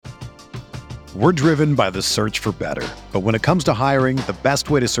We're driven by the search for better. But when it comes to hiring, the best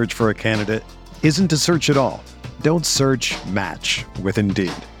way to search for a candidate isn't to search at all. Don't search, match with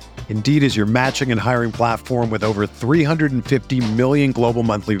Indeed. Indeed is your matching and hiring platform with over 350 million global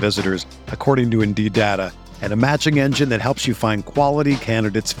monthly visitors, according to Indeed data, and a matching engine that helps you find quality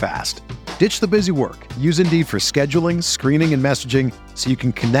candidates fast. Ditch the busy work. Use Indeed for scheduling, screening, and messaging so you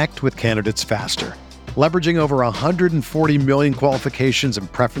can connect with candidates faster. Leveraging over 140 million qualifications and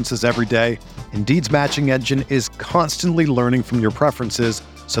preferences every day, Indeed's matching engine is constantly learning from your preferences,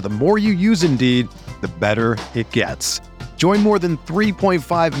 so the more you use Indeed, the better it gets. Join more than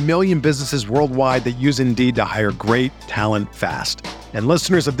 3.5 million businesses worldwide that use Indeed to hire great talent fast. And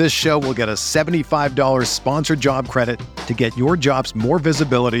listeners of this show will get a $75 sponsored job credit to get your jobs more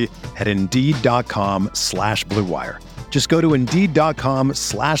visibility at Indeed.com/Blue Wire. Just go to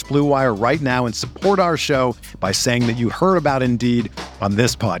Indeed.com/Blue Wire right now and support our show by saying that you heard about Indeed on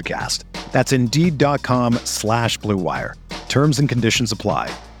this podcast. That's Indeed.com/Blue Wire. Terms and conditions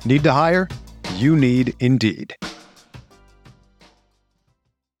apply. Need to hire? You need Indeed.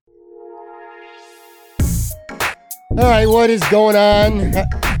 All right, what is going on? I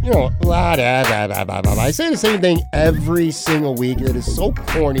say the same thing every single week. It is so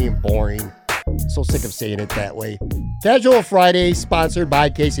corny and boring. So sick of saying it that way. Casual Friday, sponsored by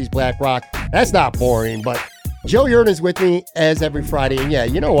Casey's Black Rock. That's not boring, but Joe Yern is with me as every Friday. And yeah,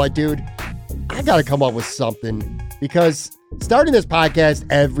 you know what, dude? I got to come up with something because starting this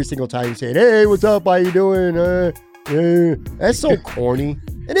podcast every single time you say, hey, what's up? How you doing? That's so corny.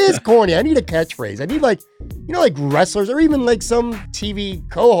 It is corny. I need a catchphrase. I need like wrestlers or even like some TV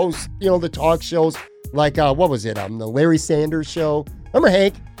co-hosts, the talk shows like, what was it? The Larry Sanders show. Remember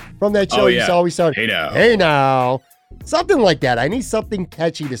Hank from that show? Oh, yeah. He always started, Hey now. Something like that. I need something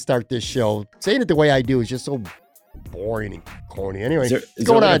catchy to start this show. Saying it the way I do is just so boring and corny. Anyway, what's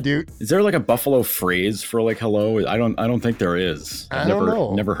going on, dude? Is there like a Buffalo phrase for like hello? I don't think there is. I don't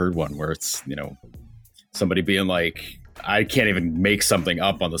know. Never heard one where it's, somebody being like, I can't even make something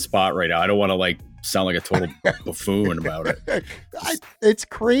up on the spot right now. I don't want to like sound like a total buffoon about it. It's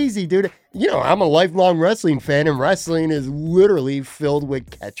crazy, dude. I'm a lifelong wrestling fan, and wrestling is literally filled with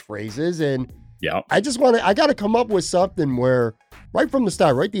catchphrases. And yeah, I got to come up with something where right from the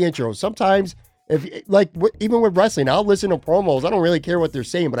start, right the intro. Sometimes even with wrestling, I'll listen to promos. I don't really care what they're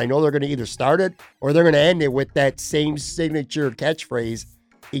saying, but I know they're going to either start it or they're going to end it with that same signature catchphrase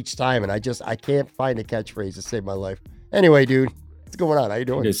each time. And I can't find a catchphrase to save my life. Anyway, dude, what's going on? How you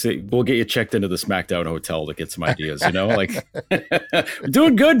doing? We'll get you checked into the SmackDown hotel to get some ideas, like we're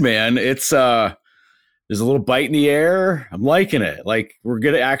doing good, man. It's there's a little bite in the air. I'm liking it. Like we're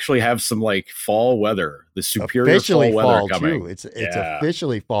going to actually have some like fall weather, the superior officially fall weather coming. Too. It's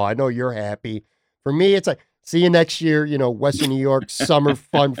officially fall. I know you're happy. For me, it's like, see you next year, Western New York, summer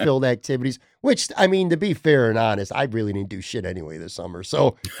fun-filled activities, which, I mean, to be fair and honest, I really didn't do shit anyway this summer.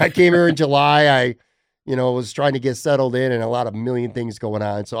 So I came here in July. I was trying to get settled in and a million things going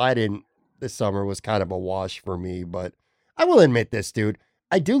on. So this summer was kind of a wash for me, but I will admit this, dude.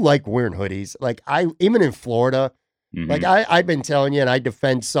 I do like wearing hoodies. Like even in Florida, like I've been telling you, and I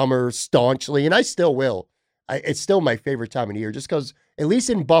defend summer staunchly, and I still will. It's still my favorite time of the year, just because, at least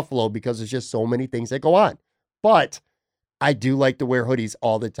in Buffalo, because there's just so many things that go on. But I do like to wear hoodies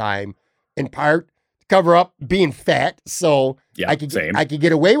all the time, in part to cover up being fat, so I could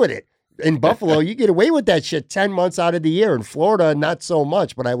get away with it. In Buffalo, you get away with that shit 10 months out of the year. In Florida, not so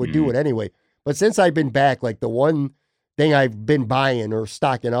much, but I would do it anyway. But since I've been back, like the one thing I've been buying or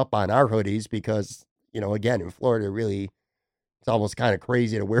stocking up on are hoodies because, again, in Florida, really, it's almost kind of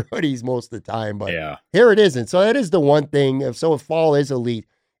crazy to wear hoodies most of the time. But here it isn't. So that is the one thing. If fall is elite,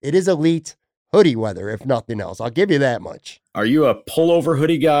 it is elite hoodie weather, if nothing else. I'll give you that much. Are you a pullover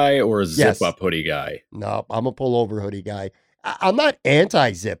hoodie guy or a zip-up hoodie guy? No, I'm a pullover hoodie guy. I'm not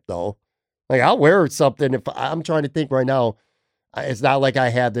anti-zip, though. Like, I'll wear something. If I'm trying to think right now, it's not like I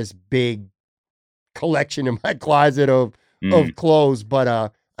have this big collection in my closet of clothes, but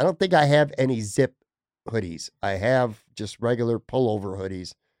I don't think I have any zip hoodies. I have just regular pullover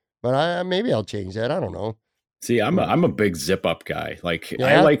hoodies, but maybe I'll change that. I don't know. See, I'm a big zip up guy. Like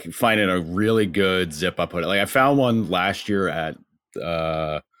I like finding a really good zip up hoodie. Like I found one last year at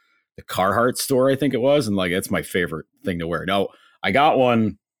the Carhartt store, I think it was, and like it's my favorite thing to wear. No, I got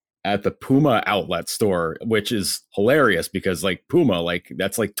one at the Puma outlet store, which is hilarious because like Puma, like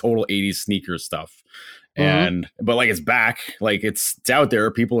that's like total 80s sneaker stuff. And but like it's back, like it's out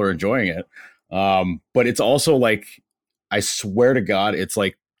there, people are enjoying it. But it's also like, I swear to God, it's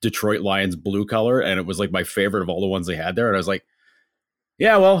like Detroit Lions blue color, and it was like my favorite of all the ones they had there. And I was like,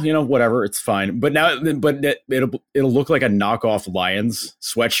 Yeah, well, whatever, it's fine. But it'll look like a knockoff Lions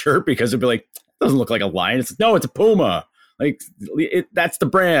sweatshirt because it'll be like, it doesn't look like a lion. It's a Puma. Like that's the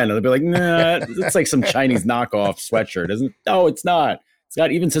brand. And they'll be like, nah, it's like some Chinese knockoff sweatshirt, isn't it? No, it's not. It's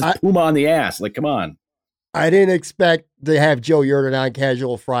got even says Puma on the ass. Like, come on. I didn't expect to have Joe Yurden on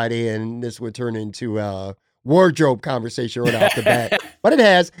Casual Friday, and this would turn into a wardrobe conversation right off the bat. But it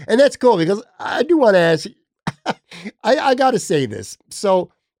has, and that's cool because I do want to ask. I got to say this.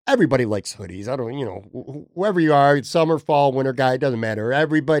 So everybody likes hoodies. I don't, whoever you are, summer, fall, winter guy, it doesn't matter.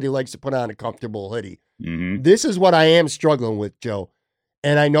 Everybody likes to put on a comfortable hoodie. Mm-hmm. This is what I am struggling with, Joe.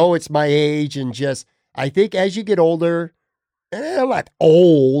 And I know it's my age and just, I think as you get older, and I'm not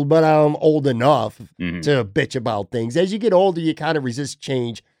old, but I'm old enough to bitch about things. As you get older, you kind of resist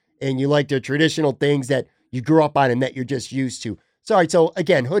change and you like the traditional things that you grew up on and that you're just used to. Sorry. So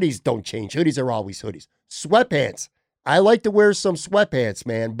again, hoodies don't change. Hoodies are always hoodies. Sweatpants. I like to wear some sweatpants,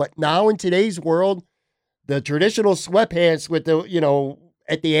 man. But now in today's world, the traditional sweatpants with the,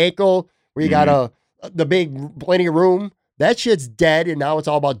 at the ankle where you got the big plenty of room, that shit's dead. And now it's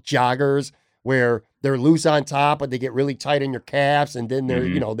all about joggers where they're loose on top, but they get really tight in your calves. And then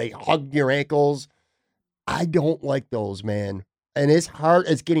they're, they hug your ankles. I don't like those, man. And it's hard.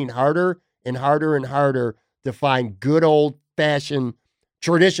 It's getting harder and harder and harder to find good old fashioned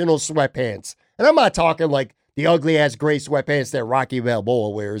traditional sweatpants. And I'm not talking like the ugly ass gray sweatpants that Rocky Balboa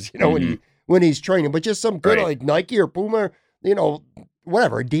wears, when he's training, but just some good like Nike or Puma,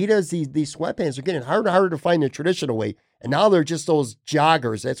 whatever. Adidas, these sweatpants are getting harder and harder to find the traditional way. And now they're just those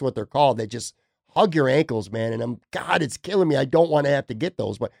joggers. That's what they're called. They just hug your ankles, man. And God, it's killing me. I don't want to have to get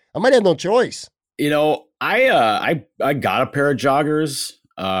those, but I might have no choice. I got a pair of joggers.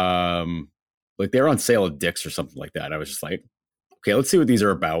 Like they were on sale at Dick's or something like that. I was just like, okay, let's see what these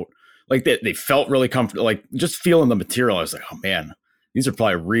are about. Like they felt really comfortable, like just feeling the material. I was like, oh man, these are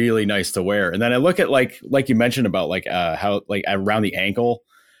probably really nice to wear. And then I look at like you mentioned about like how like around the ankle.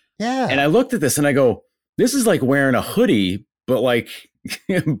 Yeah. And I looked at this and I go, this is like wearing a hoodie, but like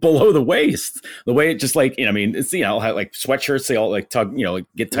below the waist. The way it just like, it's, like sweatshirts, they all like tug, like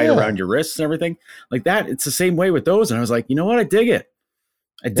get tight around your wrists and everything like that. It's the same way with those. And I was like, you know what? I dig it.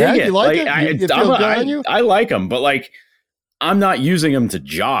 I dig it. You like it? You feel good on you? I like them, but like, I'm not using them to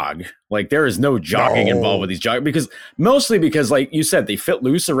jog. Like there is no jogging involved with these jogging because like you said, they fit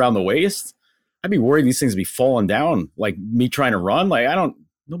loose around the waist. I'd be worried these things be falling down. Like me trying to run. Like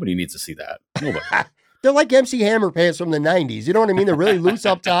nobody needs to see that. Nobody. They're like MC Hammer pants from the 90s. You know what I mean? They're really loose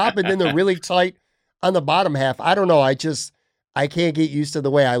up top and then they're really tight on the bottom half. I don't know. I can't get used to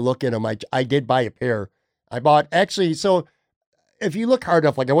the way I look at them. I did buy a pair. I bought actually. So if you look hard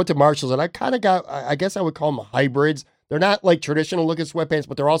enough, like I went to Marshall's and I kind of got, I guess I would call them hybrids. They're not like traditional looking sweatpants,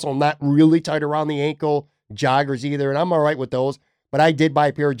 but they're also not really tight around the ankle joggers either. And I'm all right with those. But I did buy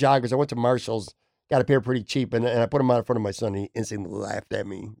a pair of joggers. I went to Marshall's, got a pair pretty cheap, and I put them out in front of my son, and he instantly laughed at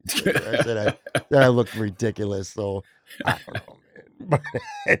me. I said I looked ridiculous. So I don't know, man. But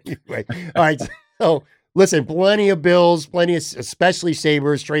anyway, all right. So listen, plenty of bills, especially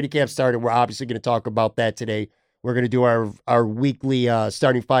Sabres. Training camp started. We're obviously going to talk about that today. We're going to do our weekly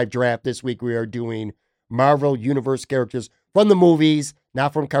starting five draft. This week we are doing Marvel Universe characters from the movies,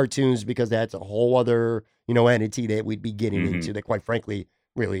 not from cartoons, because that's a whole other, entity that we'd be getting into that, quite frankly,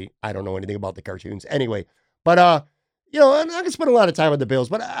 really, I don't know anything about the cartoons. Anyway, but, I'm not going to spend a lot of time on the Bills,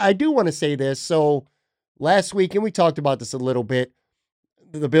 but I do want to say this. So last week, and we talked about this a little bit,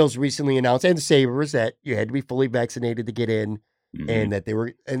 the Bills recently announced, and the Sabres, that you had to be fully vaccinated to get in, and that they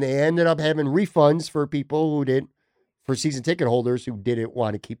ended up having refunds for people for season ticket holders who didn't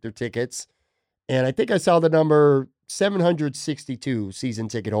want to keep their tickets. And I think I saw the number 762 season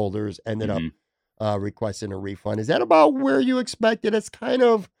ticket holders ended up requesting a refund. Is that about where you expected? It's kind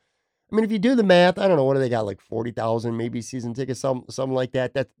of, if you do the math, I don't know, what do they got, like 40,000 maybe season tickets, something like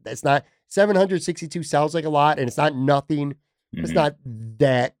that. That's not, 762 sounds like a lot, and it's not nothing. It's not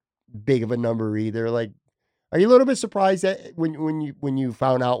that big of a number either. Like, are you a little bit surprised that when you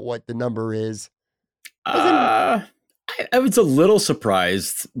found out what the number is? I was a little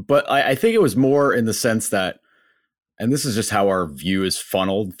surprised, but I think it was more in the sense that, and this is just how our view is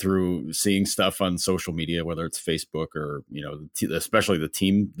funneled through seeing stuff on social media, whether it's Facebook or, especially the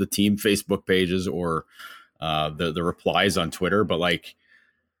team Facebook pages or the replies on Twitter. But like,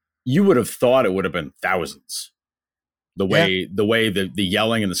 you would have thought it would have been thousands. The way the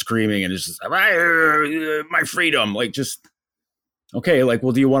yelling and the screaming and it's just my freedom, like just okay, like,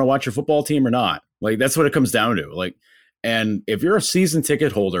 well, do you want to watch your football team or not? Like that's what it comes down to. Like, and if you're a season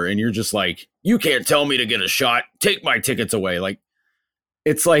ticket holder and you're just like, you can't tell me to get a shot, take my tickets away. Like,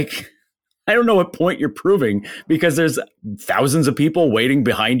 it's like, I don't know what point you're proving, because there's thousands of people waiting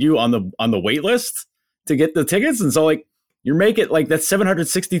behind you on the wait list to get the tickets. And so like you're making like that's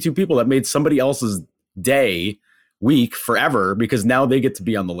 762 people that made somebody else's day, week, forever, because now they get to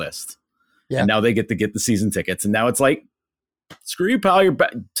be on the list. Yeah. And now they get to get the season tickets. And now it's like, screw you, pal, you're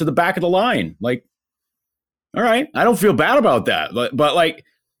to the back of the line. Like, all right, I don't feel bad about that. But like,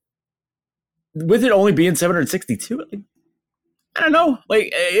 with it only being 762, like, I don't know. Like,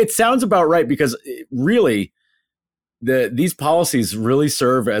 it sounds about right, because really, these policies really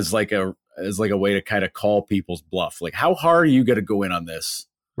serve as like a way to kind of call people's bluff. Like, how hard are you going to go in on this?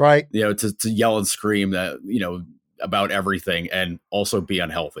 Right. You know, to yell and scream that, you know, about everything and also be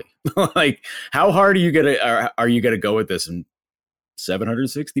unhealthy. Like, how hard are you gonna go with this? And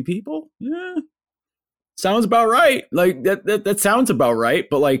 760 people? Yeah, sounds about right. Like that sounds about right.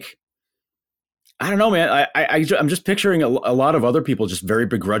 But like, I don't know, man. I'm just picturing a lot of other people just very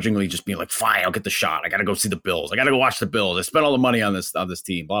begrudgingly just being like, fine, I'll get the shot. I got to go see the Bills. I got to go watch the Bills. I spent all the money on this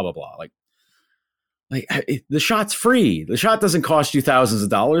team. Blah blah blah. Like the shot's free. The shot doesn't cost you thousands of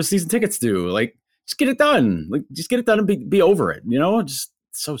dollars. Season tickets do. Like, just get it done. Like, just get it done and be over it. You know, just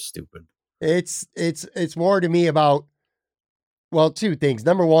so stupid. It's more to me about, well, two things.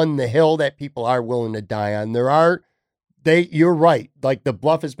 Number one, the hill that people are willing to die on. You're right. Like, the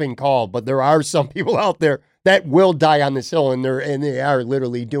bluff has been called, but there are some people out there that will die on this hill, and they are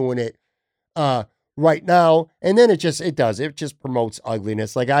literally doing it right now. And then it just promotes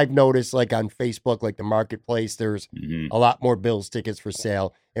ugliness. Like, I've noticed, like, on Facebook, like the marketplace, there's a lot more Bills tickets for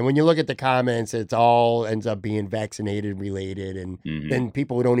sale. And when you look at the comments, it's all ends up being vaccinated related. And then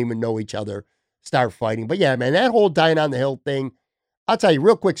people who don't even know each other start fighting. But yeah, man, that whole dying on the hill thing, I'll tell you a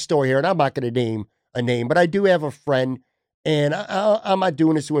real quick story here, and I'm not going to name a name, but I do have a friend, and I'm not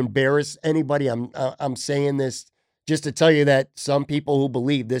doing this to embarrass anybody. I'm saying this just to tell you that some people who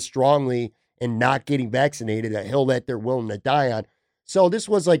believe this strongly and not getting vaccinated, a hill that they're willing to die on. So this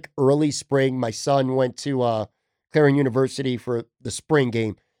was like early spring. My son went to Clarion University for the spring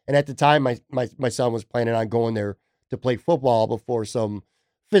game. And at the time, my son was planning on going there to play football before some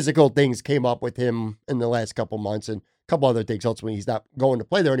physical things came up with him in the last couple months and a couple other things. Ultimately, he's not going to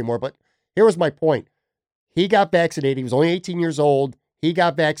play there anymore. But here was my point. He got vaccinated. He was only 18 years old. He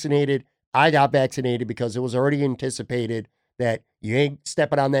got vaccinated. I got vaccinated because it was already anticipated that you ain't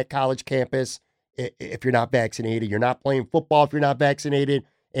stepping on that college campus if you're not vaccinated. You're not playing football if you're not vaccinated.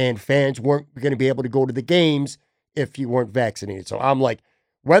 And fans weren't going to be able to go to the games if you weren't vaccinated. So I'm like,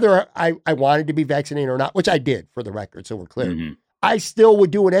 whether I wanted to be vaccinated or not, which I did for the record, so we're clear, I still would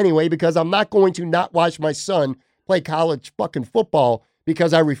do it anyway, because I'm not going to not watch my son play college fucking football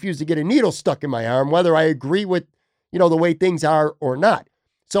because I refuse to get a needle stuck in my arm, whether I agree with, you know, the way things are or not.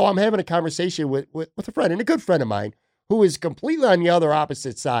 So I'm having a conversation with a friend, and a good friend of mine, who is completely on the other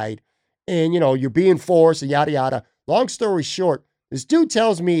opposite side. And, you know, you're being forced and yada, yada. Long story short, this dude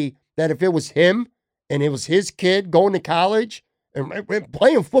tells me that if it was him and it was his kid going to college and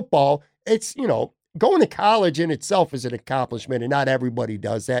playing football, it's, you know, going to college in itself is an accomplishment, and not everybody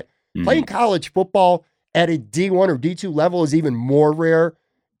does that. Playing college football at a D1 or D2 level is even more rare.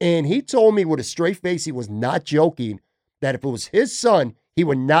 And he told me with a straight face, he was not joking, that if it was his son, he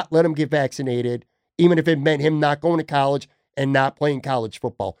would not let him get vaccinated, even if it meant him not going to college and not playing college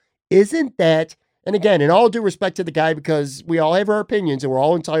football. Isn't that, and again, in all due respect to the guy, because we all have our opinions and we're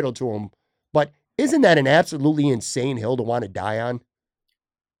all entitled to them, but isn't that an absolutely insane hill to want to die on?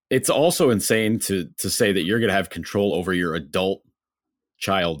 It's also insane to say that you're going to have control over your adult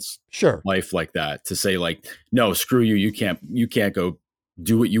child's life like that. To say like, no, screw you. You can't go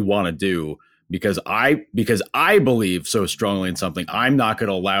do what you want to do because I believe so strongly in something. I'm not going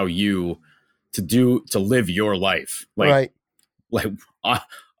to allow you to live your life. Like,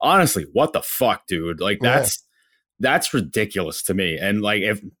 honestly, what the fuck, dude? Like that's ridiculous to me. And like,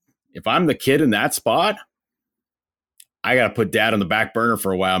 if I'm the kid in that spot, I got to put dad on the back burner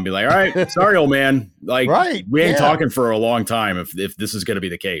for a while and be like, all right, sorry, old man. Like, we ain't talking for a long time if this is going to be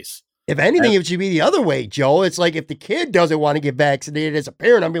the case. If anything, it should be the other way, Joe. It's like if the kid doesn't want to get vaccinated as a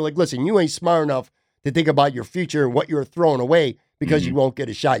parent, I'd be like, listen, you ain't smart enough to think about your future and what you're throwing away because you won't get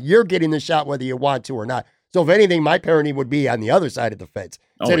a shot. You're getting the shot whether you want to or not. So if anything, my parenting would be on the other side of the fence.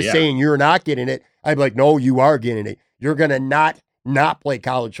 Instead of saying you're not getting it, I'd be like, no, you are getting it. You're going to not play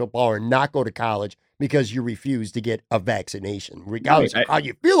college football or not go to college because you refuse to get a vaccination, regardless of how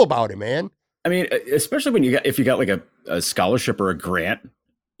you feel about it, man. I mean, especially if you got like a scholarship or a grant,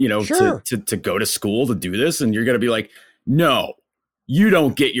 you know, to go to school to do this, and you're going to be like, no, you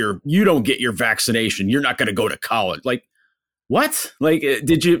don't get your vaccination. You're not going to go to college. Like, what? Like,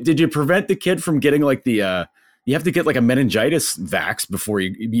 did you prevent the kid from getting like the you have to get like a meningitis vax before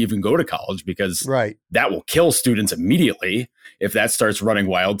you even go to college, because that will kill students immediately if that starts running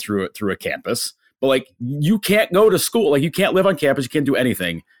wild through a campus. But like, you can't go to school, like you can't live on campus, you can't do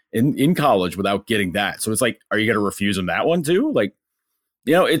anything in college without getting that. So it's like, are you going to refuse them that one too? Like,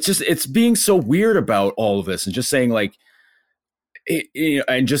 it's being so weird about all of this and just saying like,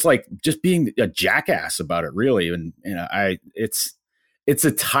 and just being a jackass about it, really. And it's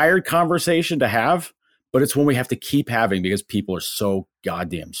a tired conversation to have, but it's one we have to keep having because people are so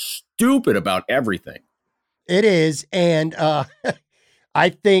goddamn stupid about everything. It is. And I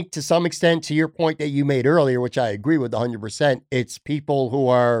think to some extent, to your point that you made earlier, which I agree with 100%, it's people who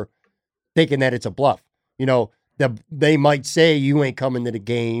are thinking that it's a bluff. They might say you ain't coming to the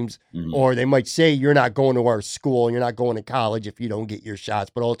games, or they might say you're not going to our school, you're not going to college if you don't get your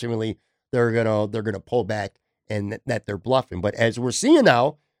shots. But ultimately, they're gonna pull back and that they're bluffing. But as we're seeing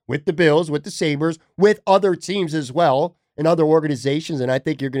now with the Bills, with the Sabres, with other teams as well, and other organizations, and I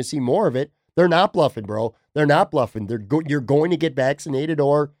think you're going to see more of it. They're not bluffing, bro. They're not bluffing. You're going to get vaccinated,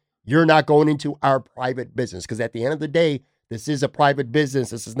 or you're not going into our private business. Because at the end of the day, this is a private business.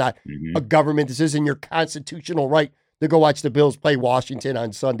 This is not a government. This isn't your constitutional right to go watch the Bills play Washington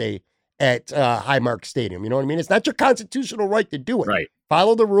on Sunday at Highmark Stadium. You know what I mean? It's not your constitutional right to do it. Right.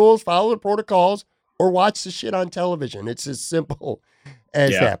 Follow the rules, follow the protocols, or watch the shit on television. It's as simple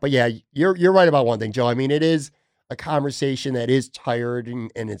as that. But yeah, you're right about one thing, Joe. I mean, it is a conversation that is tired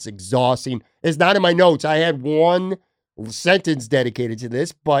and it's exhausting. It's not in my notes. I had one sentence dedicated to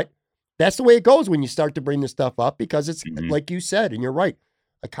this, but that's the way it goes when you start to bring this stuff up, because it's like you said, and you're right,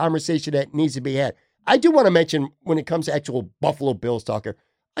 a conversation that needs to be had. I do want to mention, when it comes to actual Buffalo Bills talker,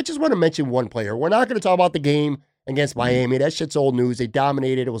 I just want to mention one player. We're not going to talk about the game against Miami. That shit's old news. They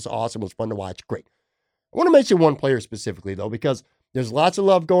dominated. It was awesome. It was fun to watch. Great. I want to mention one player specifically, though, because there's lots of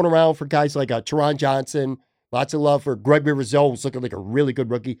love going around for guys like Teron Johnson, lots of love for Gregory Rizzo, who's looking like a really good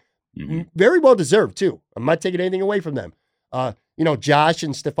rookie. Very well deserved, too. I'm not taking anything away from them. Josh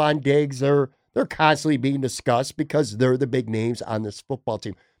and Stephon Diggs, they're constantly being discussed because they're the big names on this football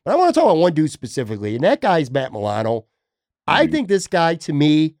team. But I want to talk about one dude specifically, and that guy is Matt Milano. I think this guy, to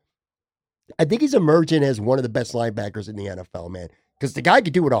me, I think he's emerging as one of the best linebackers in the NFL, man. Because the guy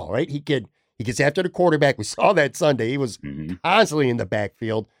could do it all, right? He gets after the quarterback. We saw that Sunday. He was constantly in the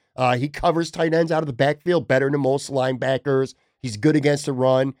backfield. He covers tight ends out of the backfield better than most linebackers. He's good against the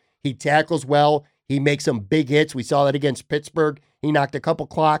run. He tackles well. He makes some big hits. We saw that against Pittsburgh. He knocked a couple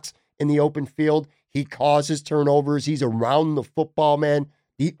clocks in the open field. He causes turnovers. He's around the football, man.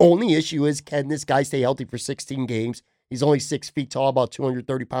 The only issue is, can this guy stay healthy for 16 games? He's only 6 feet tall, about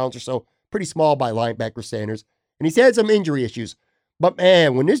 230 pounds or so. Pretty small by linebacker standards. And he's had some injury issues. But,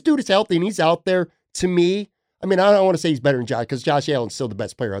 man, when this dude is healthy and he's out there, to me, I mean, I don't want to say he's better than Josh, because Josh Allen's still the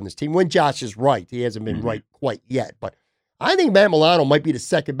best player on this team. When Josh is right, he hasn't been right quite yet. But I think Matt Milano might be the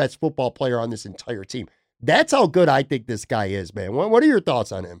second best football player on this entire team. That's how good I think this guy is, man. What are your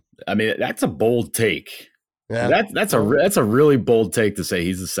thoughts on him? I mean, that's a bold take. Yeah. That's a really bold take to say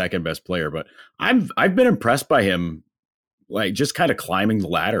he's the second best player. But I've been impressed by him, like just kind of climbing the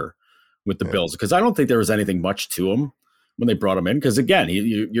ladder with the Bills, because I don't think there was anything much to him when they brought him in. Because again,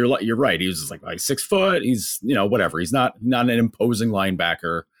 you're right. He was just like 6 foot. He's whatever. He's not an imposing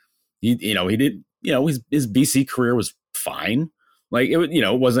linebacker. His BC career was fine. Like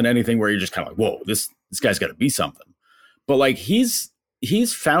it wasn't anything where you're just kind of like, whoa, this guy's got to be something. But like he's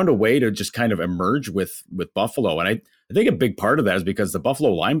found a way to just kind of emerge with Buffalo, and I think a big part of that is because the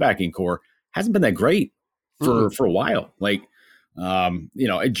Buffalo linebacking core hasn't been that great for a while. Like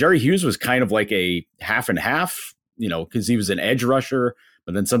Jerry Hughes was kind of like a half and half, because he was an edge rusher,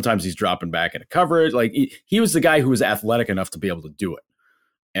 but then sometimes he's dropping back into coverage. Like he was the guy who was athletic enough to be able to do it.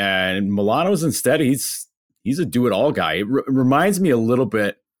 And Milano's instead, he's a do-it-all guy. It reminds me a little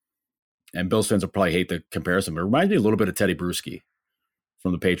bit, and Bills fans will probably hate the comparison, but it reminds me a little bit of Teddy Bruschi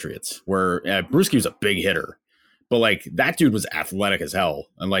from the Patriots, where Bruschi was a big hitter, but like that dude was athletic as hell.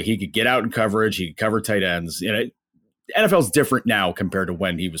 And like he could get out in coverage, he could cover tight ends. NFL's different now compared to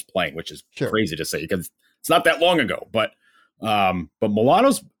when he was playing, which is crazy to say because it's not that long ago. But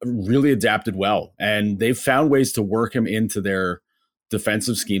Milano's really adapted well, and they've found ways to work him into their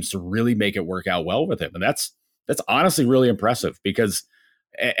defensive schemes to really make it work out well with him. And that's honestly really impressive because,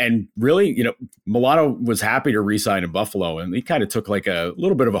 and really, Milano was happy to re-sign in Buffalo, and he kind of took like a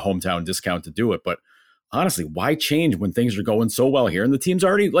little bit of a hometown discount to do it. But honestly, why change when things are going so well here? And the team's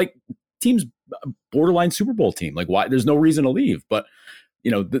already team's borderline Super Bowl team. Like why? There's no reason to leave. But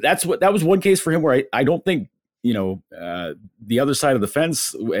that was one case for him where I don't think, the other side of the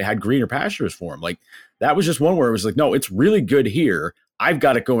fence had greener pastures for him. Like that was just one where it was like, no, it's really good here. I've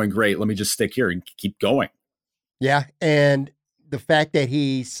got it going great. Let me just stick here and keep going. Yeah, and the fact that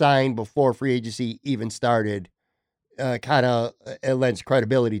he signed before free agency even started kind of it lends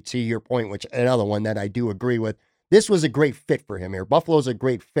credibility to your point, which another one that I do agree with. This was a great fit for him here. Buffalo's a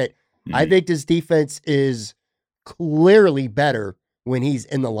great fit. I think this defense is clearly better when he's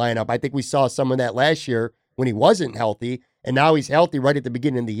in the lineup. I think we saw some of that last year when he wasn't healthy, and now he's healthy right at the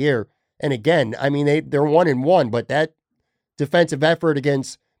beginning of the year. And again, I mean, they're 1-1, but that defensive effort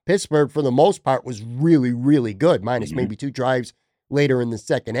against Pittsburgh, for the most part, was really, really good, minus maybe 2 drives later in the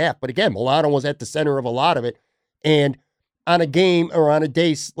second half. But again, Milano was at the center of a lot of it. And on a game or on a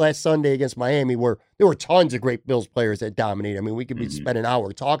day last Sunday against Miami where there were tons of great Bills players that dominated. I mean, we could spend an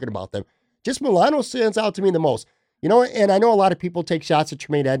hour talking about them. Just Milano stands out to me the most. You know, and I know a lot of people take shots at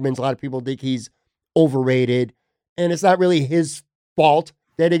Tremaine Edmonds. A lot of people think he's overrated. And it's not really his fault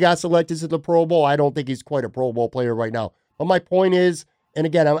that he got selected to the Pro Bowl. I don't think he's quite a Pro Bowl player right now. But my point is, and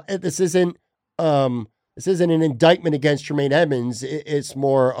again, this isn't an indictment against Tremaine Edmonds. It's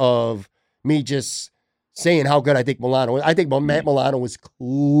more of me just saying how good I think Milano is. I think Matt Milano was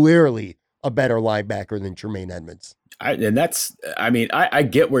clearly a better linebacker than Tremaine Edmonds. I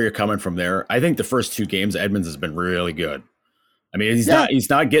get where you're coming from there. I think the first 2 games, Edmonds has been really good. I mean, he's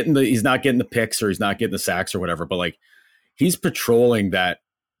not getting the picks or he's not getting the sacks or whatever, but like he's patrolling that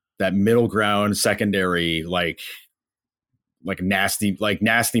middle ground secondary, like nasty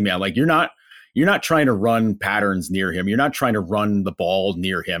man. Like you're not trying to run patterns near him. You're not trying to run the ball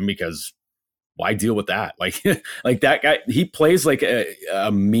near him because why deal with that? Like, like that guy, he plays like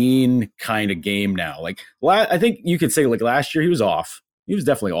a mean kind of game now. Like I think you could say like last year he was off. He was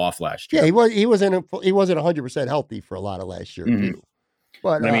definitely off last year. Yeah, he wasn't 100% healthy for a lot of last year too.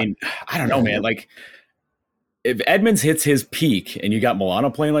 But I mean, I don't know, man. Like if Edmonds hits his peak and you got Milano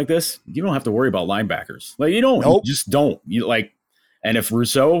playing like this, you don't have to worry about linebackers. Like you don't, you just don't. You like, and if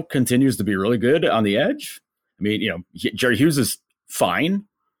Rousseau continues to be really good on the edge, I mean, you know, Jerry Hughes is fine.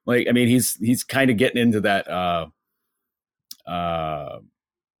 Like, I mean, he's kind of getting into that.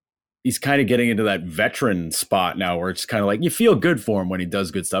 He's kind of getting into that veteran spot now, where it's kind of like you feel good for him when he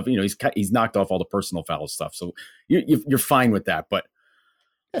does good stuff. You know, he's knocked off all the personal foul stuff, so you're fine with that. But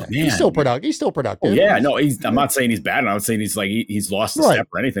man, he's still productive. He's still productive. Oh, yeah, no, I'm not saying he's bad. I'm not saying he's like he's lost a step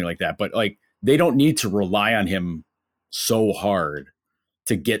or anything like that. But like they don't need to rely on him so hard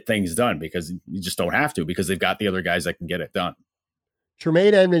to get things done because you just don't have to because they've got the other guys that can get it done.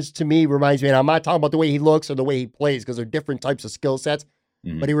 Tremaine Edmonds to me reminds me, and I'm not talking about the way he looks or the way he plays because they're different types of skill sets,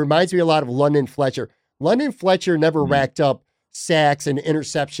 but he reminds me a lot of London Fletcher. London Fletcher never racked up sacks and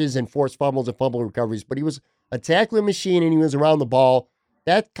interceptions and forced fumbles and fumble recoveries, but he was a tackling machine and he was around the ball.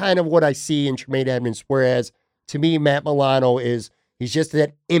 That's kind of what I see in Tremaine Edmonds, whereas to me, Matt Milano he's just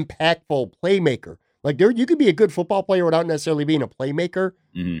that impactful playmaker. Like you could be a good football player without necessarily being a playmaker.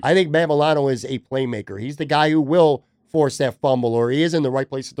 I think Matt Milano is a playmaker. He's the guy who will force that fumble, or he is in the right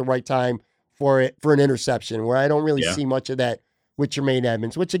place at the right time for an interception, where I don't really see much of that with Tremaine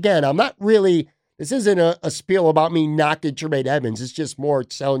Edmonds, which again, I'm not really, this isn't a spiel about me knocking Tremaine Edmonds. It's just more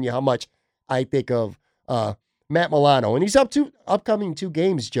telling you how much I think of Matt Milano. And he's upcoming 2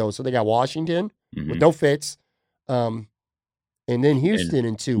 games, Joe. So they got Washington with no Fitz, and then Houston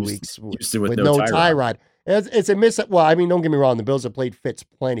in 2 weeks with no Tyrod. It's a miss. Well, I mean, don't get me wrong. The Bills have played Fitz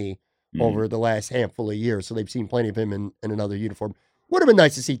plenty over the last handful of years, so they've seen plenty of him in another uniform. Would have been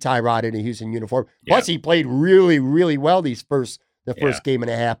nice to see Tyrod in a Houston uniform. Plus, he played really, really well the first game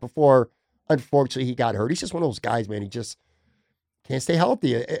and a half before, unfortunately, he got hurt. He's just one of those guys, man. He just can't stay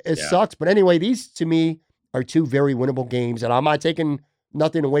healthy. It sucks. But anyway, these, to me, are 2 very winnable games, and I'm not taking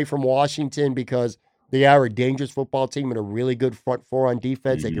nothing away from Washington because they are a dangerous football team and a really good front four on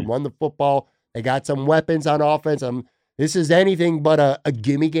defense. They can run the football. They got some weapons on offense. This is anything but a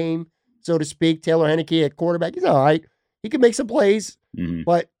gimme game, so to speak. Taylor Heineke at quarterback, he's all right. He can make some plays,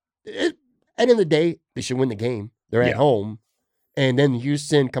 but at the end of the day, they should win the game. They're at home. And then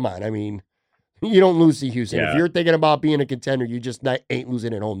Houston, come on. I mean, you don't lose to Houston. If you're thinking about being a contender, you just ain't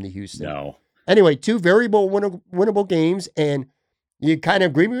losing at home to Houston. No. Anyway, 2 very winnable games, and you kind of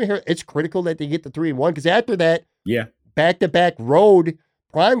agree with me here. It's critical that they get the 3-1 because after that, back-to-back road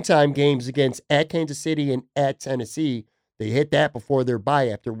primetime games at Kansas City and at Tennessee, they hit that before their bye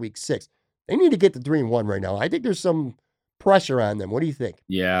after week 6. They need to get the 3-1 right now. I think there's some pressure on them. What do you think?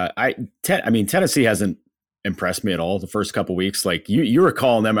 Yeah, I mean, Tennessee hasn't impressed me at all the first couple weeks. Like you were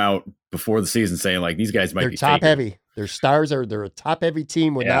calling them out before the season, saying like these guys might be top heavy. Their stars they're a top heavy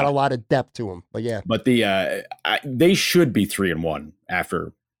team with not a lot of depth to them. But but they should be 3-1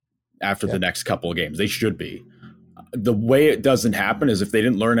 after the next couple of games. They should be. The way it doesn't happen is if they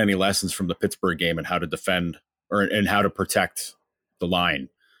didn't learn any lessons from the Pittsburgh game and how to defend and how to protect the line.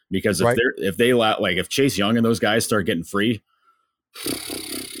 because if Chase Young and those guys start getting free,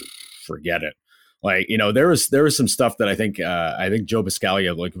 forget it. Like, there was some stuff that I think Joe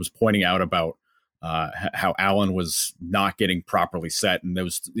Biscaglia was pointing out about how Allen was not getting properly set, and it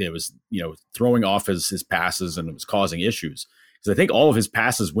was throwing off his passes, and it was causing issues. Because I think all of his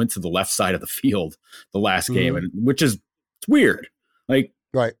passes went to the left side of the field the last game, and which is weird. Like,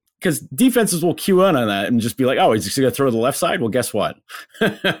 right. Because defenses will cue in on that and just be like, oh, he's just going to throw to the left side? Well, guess what?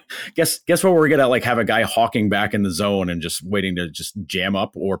 guess what, we're going to have a guy hawking back in the zone and just waiting to just jam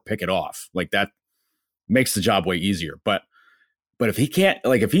up or pick it off. Like, that makes the job way easier. But if he can't,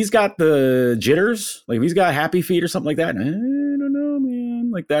 if he's got the jitters, if he's got happy feet or something like that, I don't know,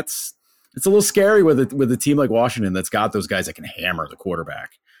 man. It's a little scary with a team like Washington that's got those guys that can hammer the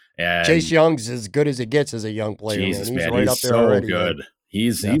quarterback. And Chase Young's as good as it gets as a young player. Jesus, man. He's right up there so already, good. Man.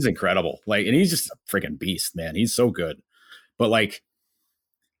 He's incredible. And he's just a freaking beast, man. He's so good. But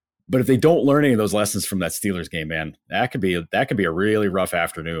if they don't learn any of those lessons from that Steelers game, man, that could be a really rough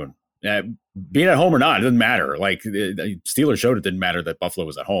afternoon. Being at home or not, it doesn't matter. The Steelers showed it didn't matter that Buffalo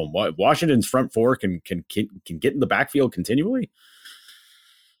was at home. Washington's front four can get in the backfield continually.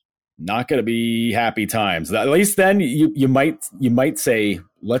 Not going to be happy times. At least then you might say,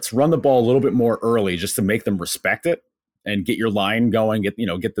 let's run the ball a little bit more early just to make them respect it and get your line going. Get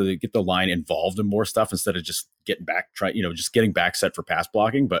the line involved in more stuff instead of just getting back getting back set for pass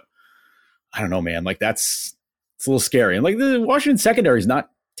blocking. But I don't know, man. It's a little scary. And the Washington secondary is not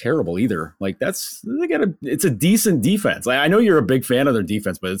terrible either. It's a decent defense. I know you're a big fan of their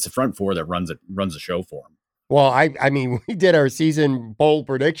defense, but it's the front four that runs the show for them. Well, I mean, we did our season bowl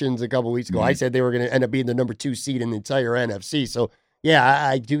predictions a couple weeks ago. Mm-hmm. I said they were going to end up being the number 2 seed in the entire NFC. So, yeah,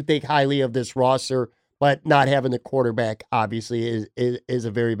 I do think highly of this roster, but not having the quarterback obviously is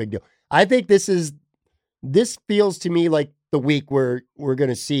a very big deal. I think this feels to me like the week where we're going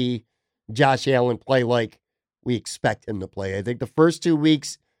to see Josh Allen play like we expect him to play. I think the first 2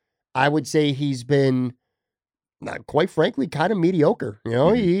 weeks, I would say he's been, quite frankly, kind of mediocre.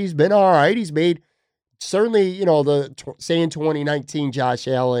 Mm-hmm. He's been all right. He's made... Certainly, saying 2019 Josh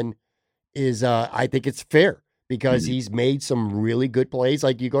Allen is, I think it's fair because he's made some really good plays.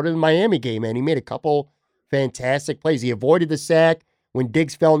 Like you go to the Miami game, man, he made a couple fantastic plays. He avoided the sack when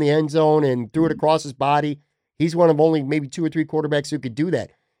Diggs fell in the end zone and threw it across his body. He's one of only maybe 2 or 3 quarterbacks who could do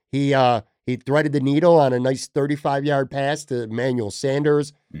that. He threaded the needle on a nice 35-yard pass to Emmanuel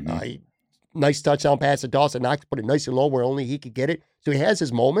Sanders. Nice touchdown pass to Dawson Knox, put it nice and low where only he could get it. So he has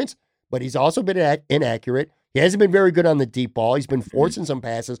his moments. But he's also been inaccurate. He hasn't been very good on the deep ball. He's been forcing some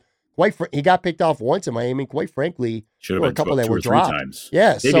passes. He got picked off once in Miami. Quite frankly, should have been a couple that were 2 or 3 dropped. times.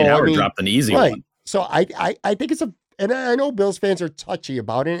 Yeah, David Howard dropped an easy one. So I think it's and I know Bills fans are touchy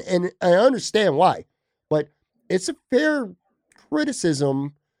about it, and I understand why. But it's a fair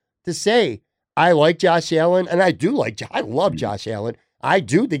criticism to say I like Josh Allen, and I love Josh Allen. I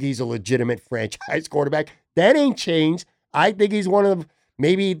do think he's a legitimate franchise quarterback. That ain't changed. I think he's one of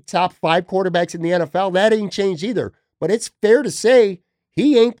maybe top 5 quarterbacks in the NFL. That ain't changed either. But it's fair to say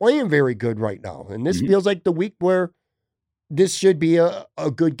he ain't playing very good right now. And this feels like the week where this should be a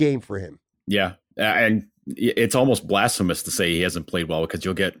good game for him. Yeah. And it's almost blasphemous to say he hasn't played well because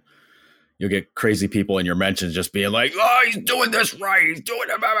you'll get crazy people in your mentions just being like, oh, he's doing this right. He's doing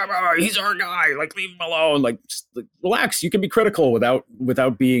it. He's our guy. Leave him alone. Just relax. You can be critical without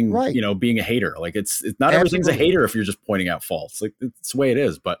being, right. Being a hater. It's not everything's a hater if you're just pointing out faults. It's the way it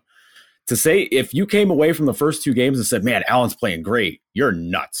is. But to say if you came away from the first 2 games and said, man, Allen's playing great, you're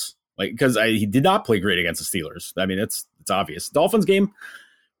nuts. Because he did not play great against the Steelers. I mean, it's obvious. Dolphins game,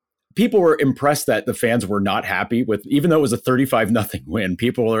 people were impressed that the fans were not happy with, even though it was a 35-0 win,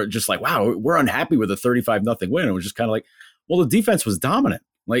 people are just like, wow, we're unhappy with a 35-0 win. It was just kind of like, well, the defense was dominant.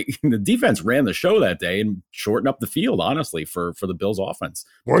 The defense ran the show that day and shortened up the field, honestly, for the Bills offense.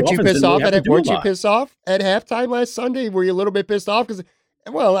 Weren't you pissed off at halftime last Sunday? Were you a little bit pissed off? Because,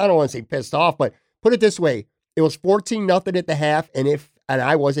 well, I don't want to say pissed off, but put it this way. It was 14-0 at the half, and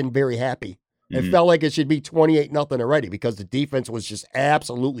I wasn't very happy. It felt like it should be 28-0 already because the defense was just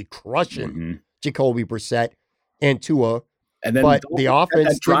absolutely crushing Jacoby Brissett and Tua. And then the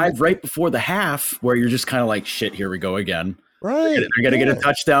offense drive right before the half where you're just kind of like, shit, here we go again. Right. They're going to get a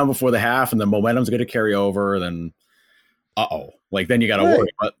touchdown before the half, and the momentum's going to carry over. Then, then you got to worry.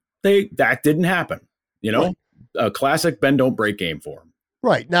 But that didn't happen. A classic bend don't break game for them.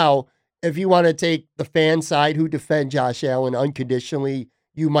 Right. Now, if you want to take the fan side who defend Josh Allen unconditionally,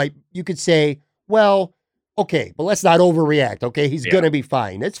 you could say, well, okay, but let's not overreact. Okay, he's going to be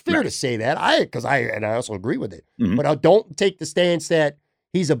fine. It's fair to say that. I also agree with it. But I don't take the stance that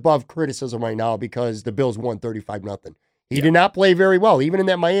he's above criticism right now because the Bills won 35-0. He did not play very well. Even in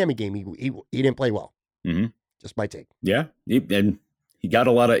that Miami game, he didn't play well. Mm-hmm. Just my take. Yeah. He got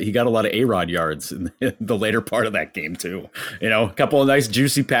a lot of A-Rod yards in the later part of that game too. A couple of nice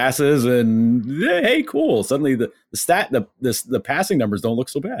juicy passes, and hey, cool. Suddenly the passing numbers don't look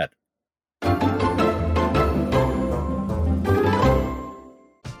so bad.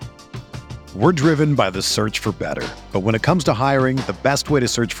 We're driven by the search for better, but when it comes to hiring, the best way to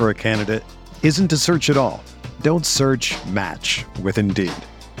search for a candidate isn't to search at all. Don't search, match with Indeed.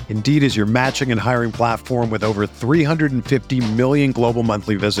 Indeed is your matching and hiring platform with over 350 million global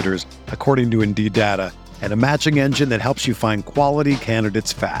monthly visitors, according to Indeed data, and a matching engine that helps you find quality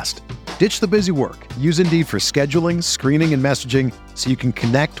candidates fast. Ditch the busy work. Use Indeed for scheduling, screening, and messaging so you can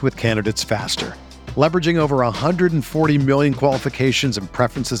connect with candidates faster. Leveraging over 140 million qualifications and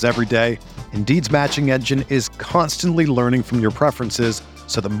preferences every day, Indeed's matching engine is constantly learning from your preferences,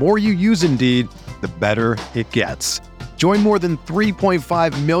 so the more you use Indeed, the better it gets. Join more than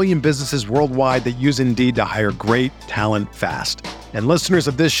 3.5 million businesses worldwide that use Indeed to hire great talent fast. And listeners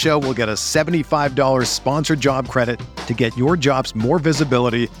of this show will get a $75 sponsored job credit to get your jobs more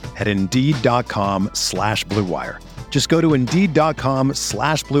visibility at Indeed.com/Blue Wire. Just go to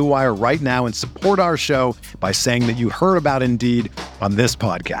Indeed.com/Blue Wire right now and support our show by saying that you heard about Indeed on this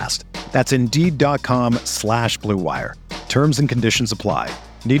podcast. That's Indeed.com/Blue Wire. Terms and conditions apply.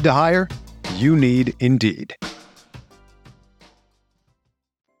 Need to hire? You need Indeed.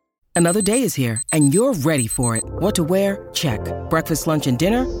 Another day is here, and you're ready for it. What to wear? Check. Breakfast, lunch, and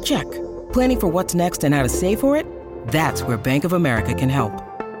dinner? Check. Planning for what's next and how to save for it? That's where Bank of America can help.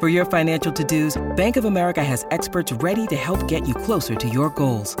 For your financial to-dos, Bank of America has experts ready to help get you closer to your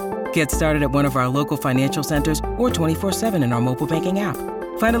goals. Get started at one of our local financial centers or 24/7 in our mobile banking app.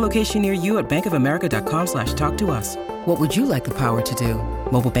 Find a location near you at bankofamerica.com/talktous. What would you like the power to do?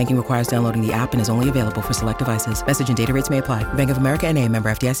 Mobile banking requires downloading the app and is only available for select devices. Message and data rates may apply. Bank of America N.A., member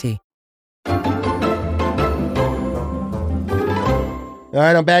FDIC. All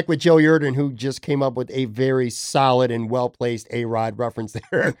right, I'm back with Joe Yerdon, who just came up with a very solid and well-placed A-Rod reference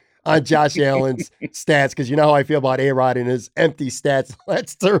there on Josh Allen's stats, because you know how I feel about A-Rod and his empty stats.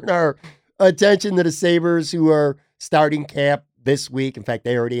 Let's turn our attention to the Sabres, who are starting camp this week. In fact,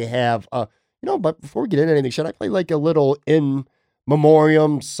 they already have, but before we get into anything, should I play like a little in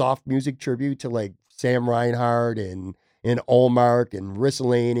memoriam soft music tribute to like Sam Reinhart and Olmark and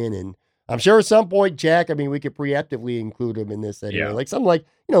Ristolainen, and I'm sure at some point, Jack, we could preemptively include him in this anyway. Yeah. Like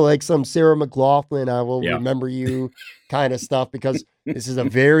some Sarah McLachlan, I will remember you kind of stuff, because this is a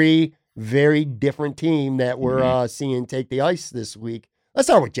very, very different team that we're seeing take the ice this week. Let's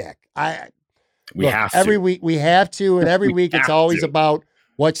start with Jack. Every week we have to, and every week it's always about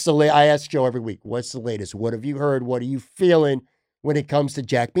what's the latest. I ask Joe every week, what's the latest? What have you heard? What are you feeling when it comes to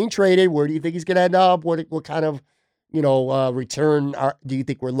Jack being traded? Where do you think he's going to end up? What kind of, return do you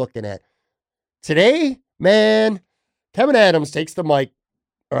think we're looking at? Today, man, Kevin Adams takes the mic,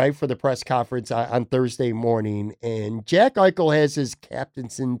 all right, for the press conference on Thursday morning, and Jack Eichel has his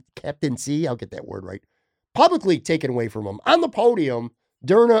captaincy, I'll get that word right, publicly taken away from him on the podium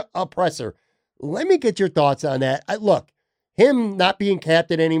during a presser. Let me get your thoughts on that. Look, him not being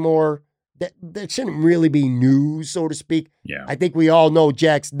captain anymore, that shouldn't really be news, so to speak. Yeah. I think we all know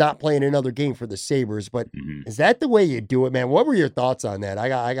Jack's not playing another game for the Sabres, but is that the way you do it, man? What were your thoughts on that? I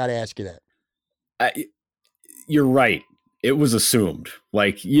got to ask you that. You're right. It was assumed.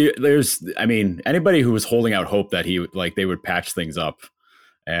 Anybody who was holding out hope that they would patch things up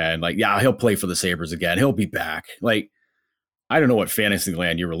and he'll play for the Sabres again. He'll be back. I don't know what fantasy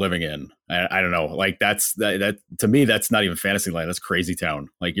land you were living in. I don't know. That's that to me, that's not even fantasy land. That's crazy town.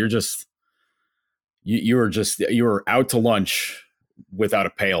 You were out to lunch without a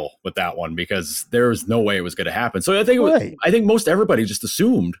pail with that one, because there was no way it was going to happen. So I think most everybody just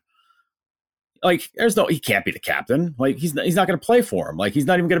assumed, he can't be the captain. He's not going to play for him. He's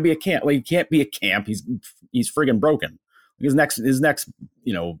not even going to be a camp. He can't be a camp. He's friggin' broken. His next,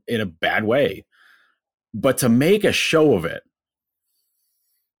 in a bad way. But to make a show of it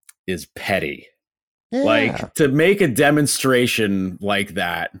is petty. Yeah. To make a demonstration like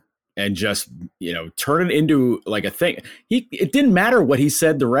that and just, turn it into a thing. It didn't matter what he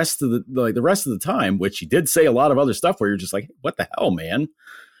said the rest of the time, which he did say a lot of other stuff where you're just like, what the hell, man?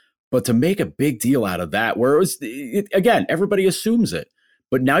 But to make a big deal out of that, where again, everybody assumes it,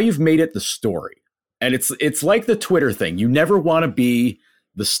 but now you've made it the story. And it's like the Twitter thing. You never want to be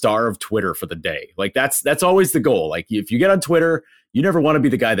the star of Twitter for the day. That's always the goal. If you get on Twitter, you never want to be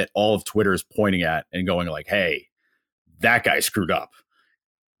the guy that all of Twitter is pointing at and going hey, that guy screwed up.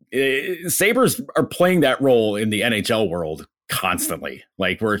 Sabres are playing that role in the NHL world constantly.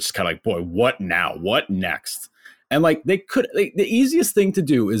 We're just kind of boy, what now? What next? And like the easiest thing to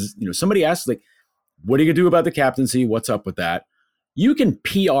do is, somebody asks like, what are you gonna do about the captaincy? What's up with that? You can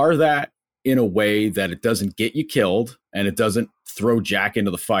PR that in a way that it doesn't get you killed and it doesn't throw Jack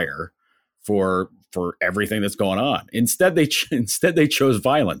into the fire for everything that's going on. Instead, they chose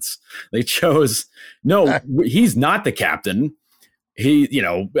violence. They chose, no, he's not the captain.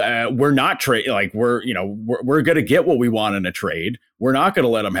 We're not trade. Like we're going to get what we want in a trade. We're not going to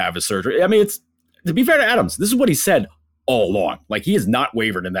let him have his surgery. I mean, it's, to be fair to Adams, this is what he said all along. Like he has not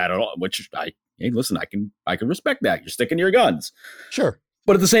wavered in that at all, which hey, listen, I can respect that. You're sticking to your guns. Sure.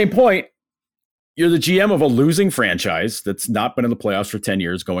 But at the same point, you're the GM of a losing franchise that's not been in the playoffs for 10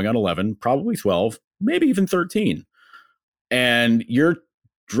 years, going on 11, probably 12, maybe even 13. And you're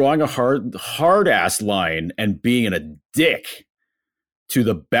drawing a hard ass line and being a dick to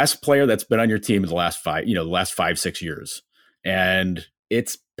the best player that's been on your team in the last 5-6 years. And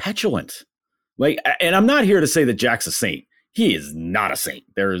it's petulant. Like, and I'm not here to say that Jack's a saint. He is not a saint.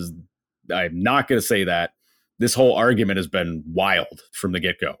 I'm not going to say that. This whole argument has been wild from the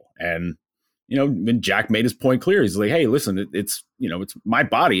get-go. And, when Jack made his point clear, he's like, hey, listen, it's my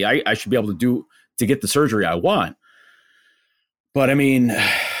body. I should be able to get the surgery I want. But I mean,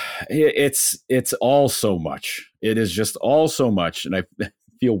 it's all so much. It is just all so much. And I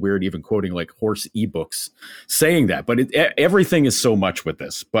feel weird even quoting like horse ebooks saying that, but everything is so much with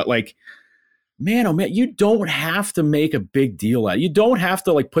this. But like, man, oh man, you don't have to make a big deal out. You don't have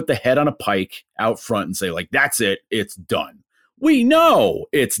to like put the head on a pike out front and say like, that's it. It's done. We know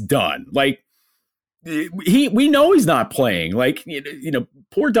it's done. Like we know he's not playing. Like,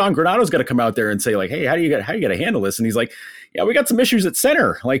 poor Don Granato's got to come out there and say like, hey, how you got to handle this? And he's like, yeah, we got some issues at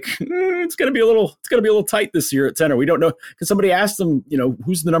center. Like it's going to be a little tight this year at center. We don't know. Cause somebody asked him,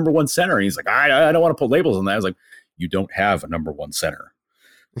 who's the number one center? And he's like, I don't want to put labels on that. I was like, you don't have a number one center.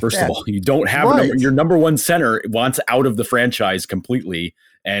 First of all, you don't have your number one center wants out of the franchise completely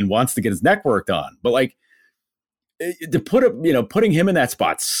and wants to get his neck worked on. But like to putting him in that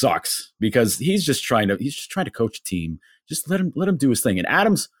spot sucks because he's just trying to coach a team. Just let him do his thing. And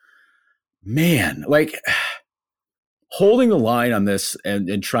Adams, man, like holding the line on this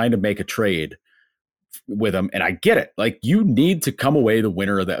and trying to make a trade with him. And I get it. Like you need to come away the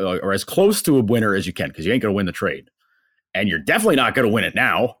winner of that or as close to a winner as you can because you ain't going to win the trade. And you're definitely not going to win it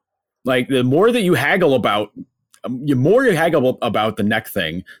now. Like the more that you haggle about, the neck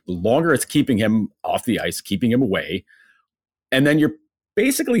thing, the longer it's keeping him off the ice, keeping him away. And then you're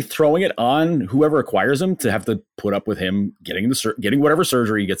basically throwing it on whoever acquires him to have to put up with him getting whatever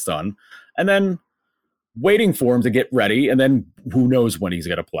surgery gets done and then waiting for him to get ready. And then who knows when he's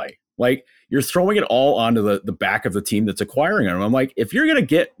going to play. Like you're throwing it all onto the back of the team that's acquiring him. I'm like, if you're going to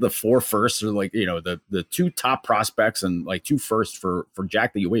get the 4 firsts or like, the 2 top prospects and like 2 firsts for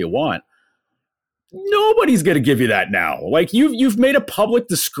Jack the way you want, nobody's going to give you that now. Like you've made a public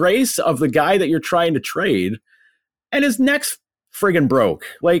disgrace of the guy that you're trying to trade and his neck's friggin' broke.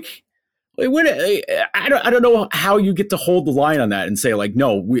 Like I don't know how you get to hold the line on that and say like,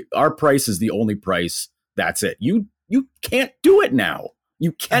 no, our price is the only price. That's it. You can't do it now.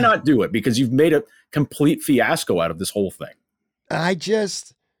 You cannot do it because you've made a complete fiasco out of this whole thing. I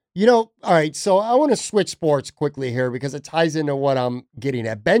just, all right, so I want to switch sports quickly here because it ties into what I'm getting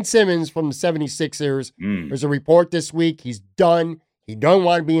at. Ben Simmons from the 76ers, there's a report this week. He's done. He don't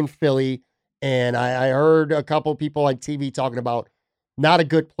want to be in Philly. And I heard a couple of people on TV talking about not a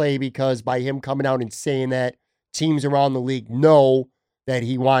good play because by him coming out and saying that, teams around the league know that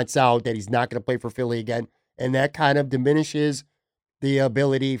he wants out, that he's not going to play for Philly again. And that kind of diminishes the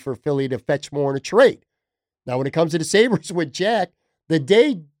ability for Philly to fetch more in a trade. Now, when it comes to the Sabres with Jack, the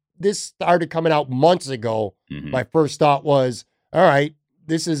day this started coming out months ago, my first thought was, all right,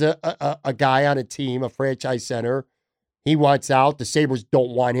 this is a guy on a team, a franchise center. He wants out. The Sabres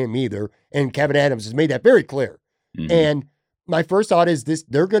don't want him either. And Kevin Adams has made that very clear. And my first thought is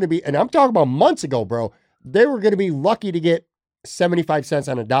they're going to be, and I'm talking about months ago, bro, they were going to be lucky to get 75 cents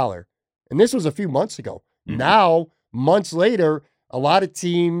on a dollar. And this was a few months ago. Now, months later, a lot of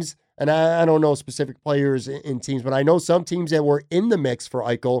teams, and I don't know specific players in teams, but I know some teams that were in the mix for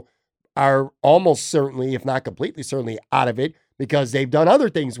Eichel are almost certainly, if not completely certainly, out of it because they've done other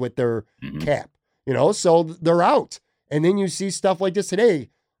things with their cap, so they're out. And then you see stuff like this today,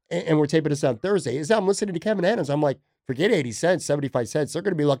 and we're taping this on Thursday. As I'm listening to Kevin Adams, I'm like, forget 80 cents, 75 cents. They're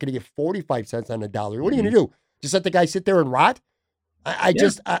going to be lucky to get 45 cents on a dollar. What are you going to do? Just let the guy sit there and rot? I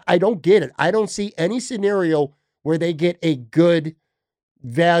don't get it. I don't see any scenario where they get a good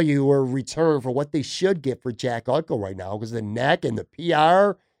value or return for what they should get for Jack Eichel right now because the neck and the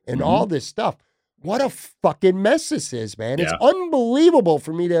PR and all this stuff. What a fucking mess this is, man. Yeah. It's unbelievable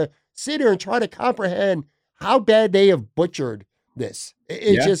for me to sit here and try to comprehend how bad they have butchered this.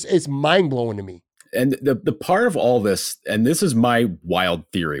 It's mind blowing to me. And the part of all this, and this is my wild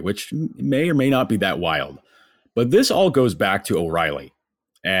theory, which may or may not be that wild, but this all goes back to O'Reilly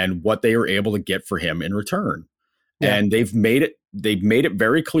and what they were able to get for him in return. Yeah. And they've made it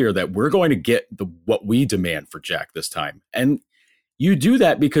very clear that we're going to get what we demand for Jack this time. And you do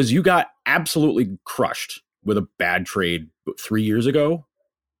that because you got absolutely crushed with a bad trade 3 years ago.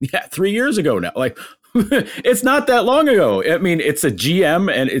 Yeah, 3 years ago now. Like, it's not that long ago. I mean, it's a GM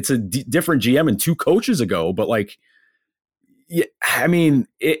and it's a different GM and 2 coaches ago. But like, yeah, I mean,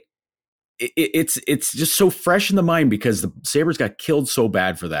 it's just so fresh in the mind because the Sabres got killed so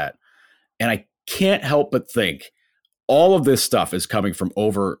bad for that. And I can't help but think all of this stuff is coming from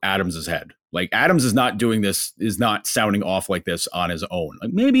over Adams's head. Like, Adams is not doing this, is not sounding off like this on his own.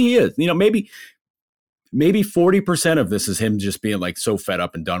 Like, maybe he is, maybe 40% of this is him just being like so fed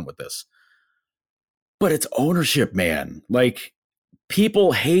up and done with this. But it's ownership, man. Like,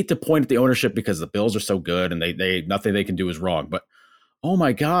 people hate to point at the ownership because the Bills are so good and they nothing they can do is wrong. But oh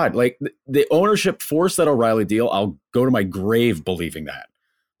my God, like the ownership forced that O'Reilly deal. I'll go to my grave believing that.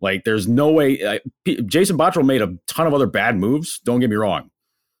 Like, there's no way. Jason Botterill made a ton of other bad moves. Don't get me wrong,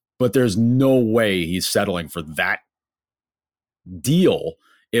 but there's no way he's settling for that deal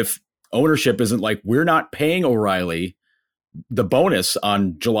if ownership isn't like, we're not paying O'Reilly the bonus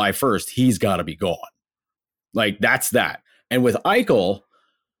on July 1st. He's got to be gone. Like, that's that. And with Eichel,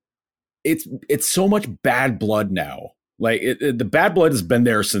 it's so much bad blood now. Like, the bad blood has been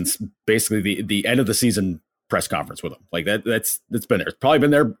there since basically the end of the season press conference with him. Like, that's been there. It's probably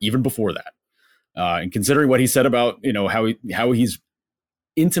been there even before that. And considering what he said about, how he's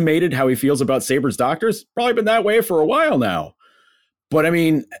intimated how he feels about Sabres doctors, probably been that way for a while now. But I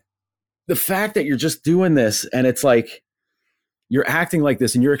mean, the fact that you're just doing this and it's like, you're acting like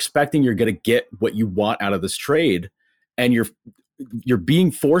this and you're expecting you're going to get what you want out of this trade and you're being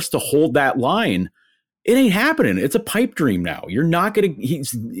forced to hold that line. It ain't happening. It's a pipe dream now. You're not going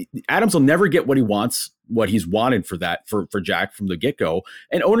to, Adams will never get what he wants, what he's wanted for that, for Jack from the get-go.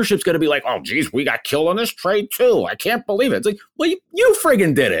 And ownership's going to be like, oh, geez, we got killed on this trade too. I can't believe it. It's like, well, you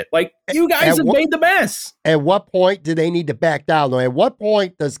friggin' did it. Like, you guys have made the mess. At what point do they need to back down? At what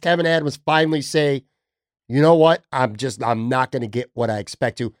point does Kevyn Adams finally say, you know what? I'm not going to get what I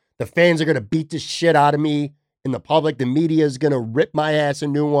expect to. The fans are going to beat the shit out of me in the public. The media is going to rip my ass a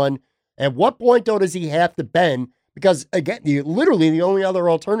new one. At what point, though, does he have to bend? Because, again, literally the only other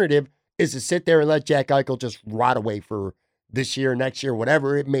alternative is to sit there and let Jack Eichel just rot away for this year, next year,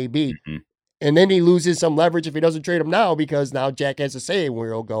 whatever it may be. Mm-hmm. And then he loses some leverage if he doesn't trade him now because now Jack has a say where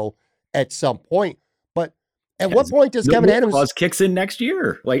he'll go at some point. But at what point does Kevyn Adams... clause kicks in next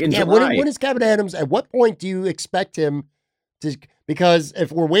year, like in July. When is Kevyn Adams... At what point do you expect him to... Because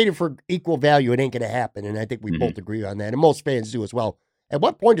if we're waiting for equal value, it ain't going to happen. And I think we both agree on that. And most fans do as well. At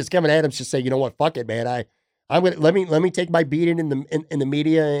what point does Kevyn Adams just say, you know what, fuck it, man. I'm gonna let me take my beating in the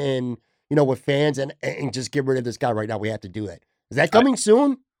media and with fans and just get rid of this guy right now. We have to do it. Is that coming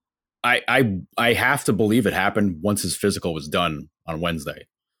soon? I have to believe it happened once his physical was done on Wednesday.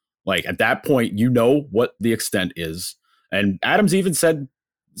 Like, at that point, what the extent is. And Adams even said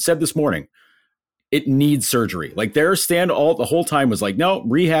this morning, it needs surgery. Like, their stand the whole time was like, no,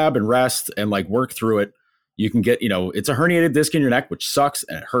 rehab and rest and like work through it. You can get, it's a herniated disc in your neck, which sucks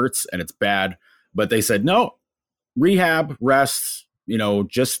and it hurts and it's bad. But they said, no, rehab, rest,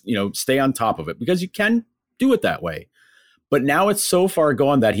 just, stay on top of it because you can do it that way. But now it's so far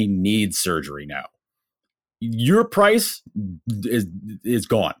gone that he needs surgery now. Your price is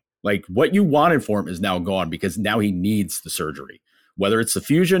gone. Like, what you wanted for him is now gone because now he needs the surgery. Whether it's the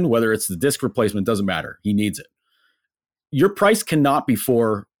fusion, whether it's the disc replacement, doesn't matter. He needs it. Your price cannot be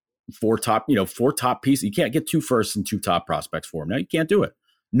four top pieces. You can't get 2 firsts and 2 top prospects for him. Now you can't do it.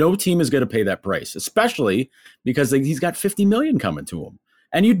 No team is going to pay that price, especially because he's got $50 million coming to him.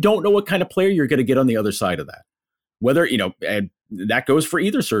 And you don't know what kind of player you're going to get on the other side of that. Whether, and that goes for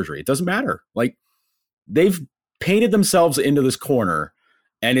either surgery. It doesn't matter. Like, they've painted themselves into this corner,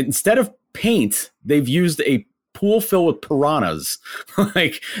 and instead of paint, they've used a pool filled with piranhas.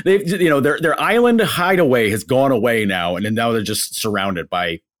 Like, they've, their island hideaway has gone away now. And then now they're just surrounded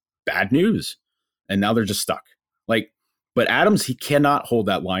by bad news. And now they're just stuck. Like, but Adams, he cannot hold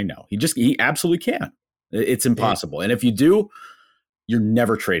that line now. He absolutely can't. It's impossible. Yeah. And if you do, you're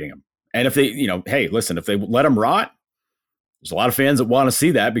never trading him. And if they, hey, listen, if they let him rot, there's a lot of fans that want to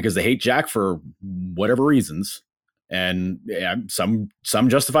see that because they hate Jack for whatever reasons. And yeah, some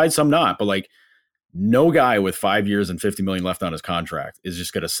justified, some not. But like, no guy with 5 years and $50 million left on his contract is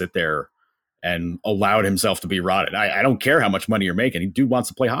just going to sit there and allowed himself to be rotted. I don't care how much money you're making. Dude wants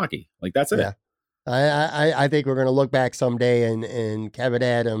to play hockey. Like, that's it. Yeah. I think we're going to look back someday and Kevin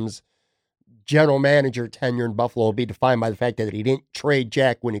Adams' general manager tenure in Buffalo will be defined by the fact that he didn't trade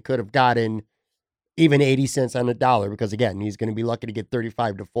Jack when he could have gotten even 80 cents on the dollar, because again, he's going to be lucky to get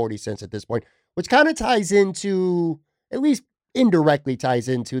 35 to 40 cents at this point, which kind of ties into, at least indirectly ties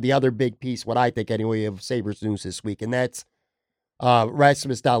into the other big piece, what I think anyway, of Sabres news this week. And that's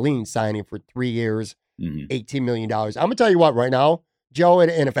Rasmus Dahlin signing for 3 years, $18 million. I'm going to tell you what right now, Joe,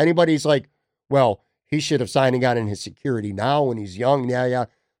 and if anybody's like, well, he should have signed and gotten his security now when he's young. Yeah.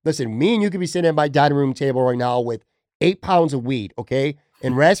 Listen, me and you could be sitting at my dining room table right now with 8 pounds of weed, okay?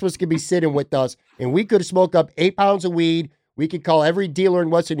 And Rasmus could be sitting with us, and we could smoke up 8 pounds of weed. We could call every dealer in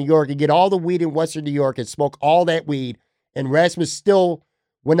Western New York and get all the weed in Western New York and smoke all that weed. And Rasmus still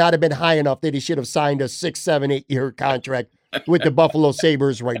would not have been high enough that he should have signed a 6, 7, 8 year contract with the Buffalo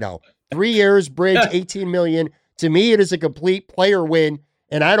Sabres right now. 3 years, bridge, $18 million. To me, it is a complete player win,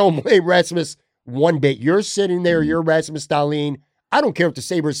 and I don't blame Rasmus one bit. You're sitting there, you're Rasmus Dahlin. I don't care if the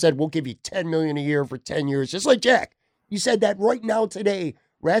Sabres said, we'll give you $10 million a year for 10 years, just like Jack. You said that right now today.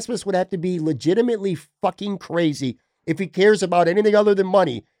 Rasmus would have to be legitimately fucking crazy if he cares about anything other than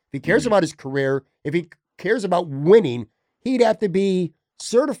money. If he cares about his career, if he cares about winning, he'd have to be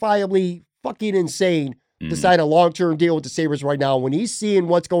certifiably fucking insane to sign a long-term deal with the Sabres right now. When he's seeing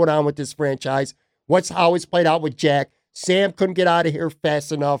what's going on with this franchise, how it's played out with Jack, Sam couldn't get out of here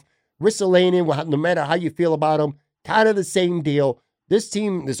fast enough. Ristolainen, no matter how you feel about him, kind of the same deal. This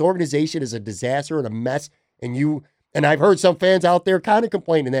team, this organization is a disaster and a mess. And I've heard some fans out there kind of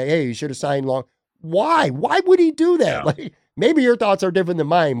complaining that, hey, you should have signed long. Why? Why would he do that? Yeah. Like, maybe your thoughts are different than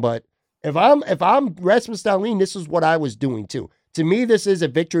mine, but if I'm Rasmus Dahlin, this is what I was doing too. To me, this is a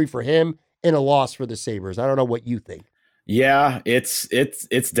victory for him and a loss for the Sabres. I don't know what you think. Yeah, it's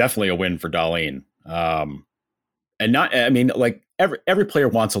definitely a win for Dahlin. Like every player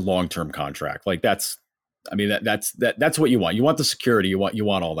wants a long-term contract. Like that's what you want. You want the security. You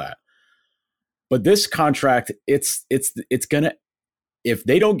want all that. But this contract, it's gonna, if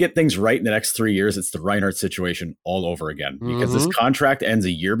they don't get things right in the next 3 years, it's the Reinhart situation all over again, because this contract ends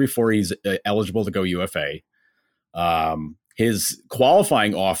a year before he's eligible to go UFA. His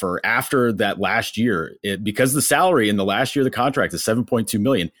qualifying offer after that last year, because the salary in the last year of the contract is $7.2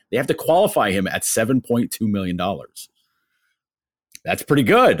 million, they have to qualify him at $7.2 million. That's pretty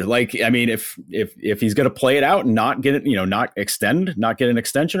good. Like, I mean, if he's going to play it out and not get it, not get an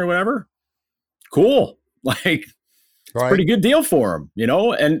extension or whatever, cool. Like, it's a pretty good deal for him,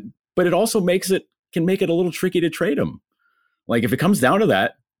 but it also can make it a little tricky to trade him. Like, if it comes down to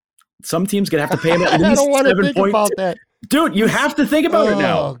that, some team's going to have to pay him at least I don't want to think about that. Dude, you have to think about it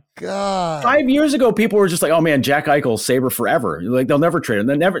now. Oh, God. 5 years ago, people were just like, oh, man, Jack Eichel, Sabre forever. Like, they'll never trade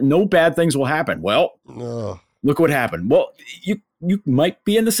him. No bad things will happen. Well, look what happened. Well, you might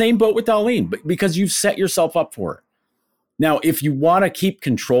be in the same boat with Dahlin, but because you've set yourself up for it. Now, if you want to keep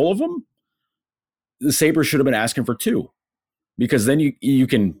control of him, the Sabres should have been asking for 2, because then you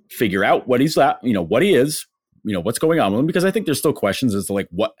can figure out what he's at, what he is, what's going on with him, because I think there's still questions as to like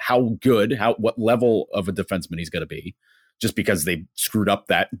what level of a defenseman he's going to be, just because they screwed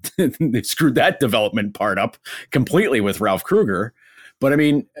that development part up completely with Ralph Kruger. But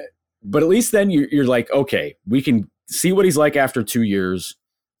at least then you're like, okay, we can see what he's like after 2 years.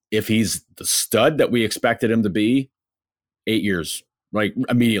 If he's the stud that we expected him to be, 8 years. Like,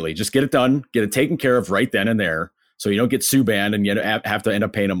 immediately, just get it done, get it taken care of right then and there, so you don't get Subban and you have to end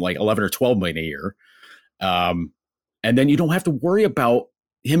up paying him like $11 or $12 million a year, and then you don't have to worry about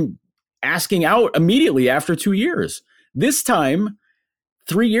him asking out immediately after 2 years. This time,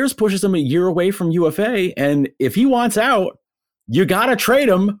 3 years pushes him a year away from UFA, and if he wants out, you gotta trade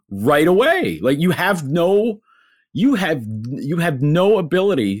him right away. Like, you have no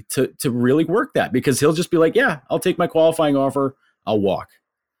ability to really work that, because he'll just be like, yeah, I'll take my qualifying offer, I'll walk.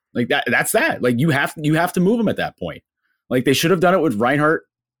 Like that's that. Like, you have to move him at that point. Like, they should have done it with Reinhart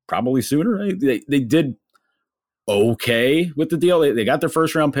probably sooner. Right? They did okay with the deal. They got their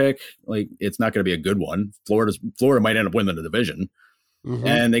first round pick. Like, it's not going to be a good one. Florida might end up winning the division.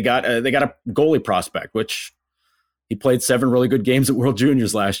 And they got a goalie prospect, which he played 7 really good games at World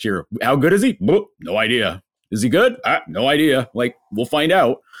Juniors last year. How good is he? No idea. Is he good? No idea. Like, we'll find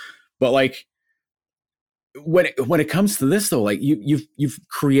out. But like, when it comes to this though, like you've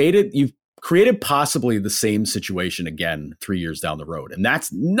created possibly the same situation again 3 years down the road, and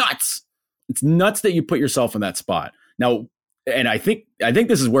that's nuts. It's nuts that you put yourself in that spot now. And I think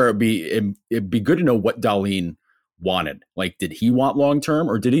this is where it'd be good to know what Dahlin wanted. Like, did he want long term,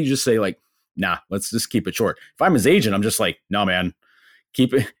 or did he just say like, nah, let's just keep it short? If I'm his agent, I'm just like, no, man,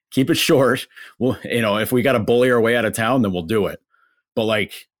 keep it short. Well, if we got to bully our way out of town, then we'll do it. But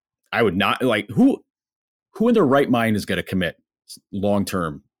like, I would not like who in their right mind is going to commit long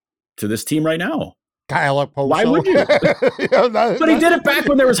term to this team right now. Kyle Okposo. Why would you? But he did it back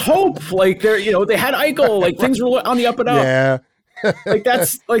when there was hope. Like they had Eichel. Like things were on the up and up. Yeah.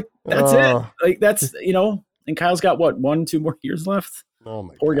 That's it. Like that's and Kyle's got what 1-2 more years left. Oh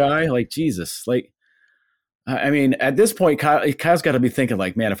my poor guy. Like Jesus. Like I mean, at this point, Kyle's got to be thinking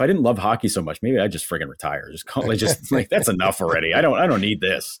like, man, if I didn't love hockey so much, maybe I'd just friggin' retire. Just like that's enough already. I don't need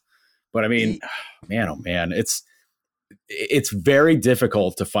this. But I mean, man, oh man, it's very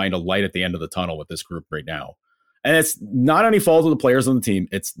difficult to find a light at the end of the tunnel with this group right now. And it's not any fault of the players on the team.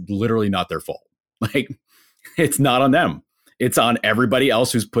 It's literally not their fault. Like it's not on them. It's on everybody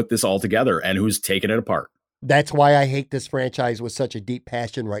else who's put this all together and who's taken it apart. That's why I hate this franchise with such a deep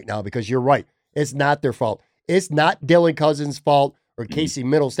passion right now, because you're right. It's not their fault. It's not Dylan Cousins' fault or Casey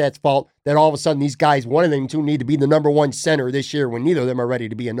Middlestad's fault that all of a sudden these guys, one of them two, need to be the number one center this year when neither of them are ready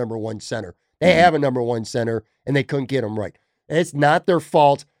to be a number one center. They have a number one center and they couldn't get him right. It's not their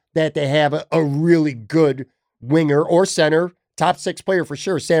fault that they have a really good winger or center, top 6 player for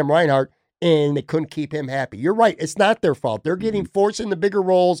sure, Sam Reinhart, and they couldn't keep him happy. You're right. It's not their fault. They're getting forced into bigger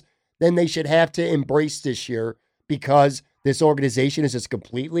roles than they should have to embrace this year because this organization is just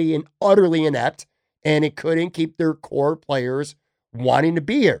completely and utterly inept, and it couldn't keep their core players wanting to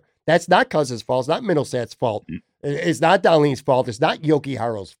be here. That's not Cousins' fault. It's not Middlestad's fault. It's not Darlene's fault. It's not Yoki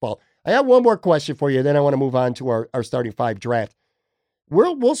Haro's fault. I have one more question for you, then I want to move on to our starting 5 draft.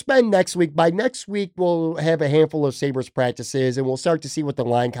 We'll spend next week. By next week, we'll have a handful of Sabres practices, and we'll start to see what the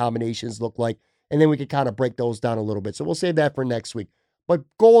line combinations look like, and then we can kind of break those down a little bit. So we'll save that for next week. But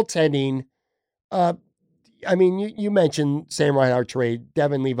goaltending, I mean, you mentioned Sam Reinhart trade.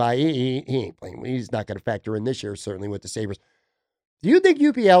 Devin Levi, he ain't playing. He's not going to factor in this year, certainly with the Sabres. Do you think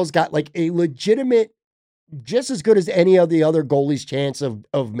UPL's got like a legitimate, just as good as any of the other goalies' chance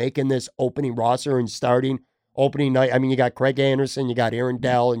of making this opening roster and starting opening night? I mean, you got Craig Anderson, you got Aaron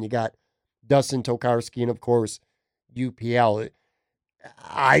Dell, and you got Dustin Tokarski, and of course, UPL.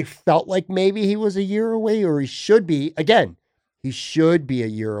 I felt like maybe he was a year away, or he should be. Again, he should be a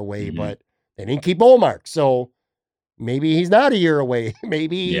year away, but they didn't keep Olmark, so maybe he's not a year away.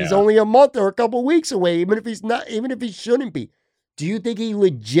 Maybe he's only a month or a couple weeks away, even if he's not, even if he shouldn't be. Do you think he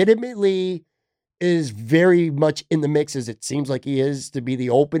legitimately is very much in the mix, as it seems like he is, to be the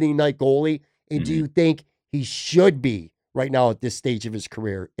opening night goalie? And do you think he should be right now at this stage of his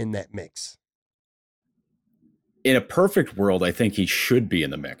career in that mix? In a perfect world, I think he should be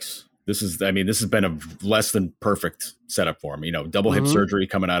in the mix. This has been a less than perfect setup for him. Double hip surgery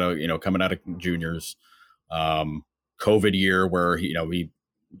coming out of juniors, COVID year where he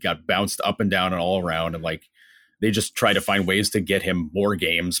got bounced up and down and all around, and like they just try to find ways to get him more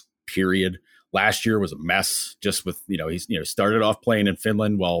games. Period. Last year was a mess. Just with he's started off playing in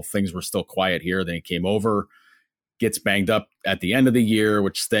Finland while things were still quiet here. Then he came over, gets banged up at the end of the year,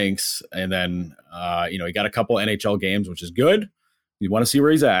 which stinks. And then he got a couple NHL games, which is good. You want to see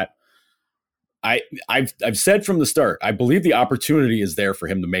where he's at. I've said from the start, I believe the opportunity is there for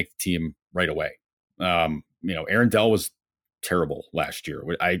him to make the team right away. Aaron Dell was terrible last year.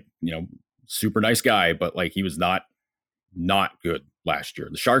 Super nice guy, but like he was not good last year.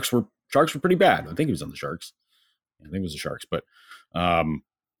 The Sharks were pretty bad. I think he was on the Sharks. I think it was the Sharks, but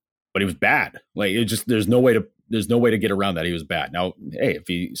he was bad. Like it just there's no way to get around that. He was bad. Now, hey, if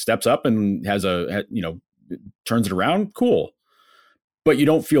he steps up and turns it around, cool. But you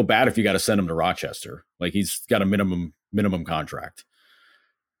don't feel bad if you got to send him to Rochester. Like he's got a minimum contract.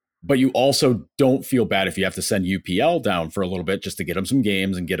 But you also don't feel bad if you have to send UPL down for a little bit just to get him some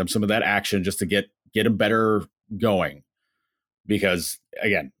games and get him some of that action, just to get him better going. Because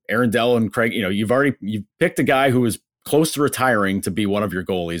again, Aaron Dell and Craig, you've picked a guy who is close to retiring to be one of your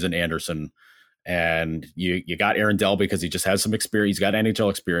goalies in Anderson. And you got Aaron Dell because he just has some experience. He's got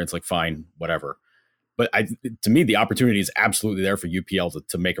NHL experience, like fine, whatever. But to me, the opportunity is absolutely there for UPL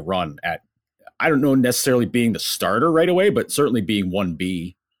to make a run at, I don't know necessarily being the starter right away, but certainly being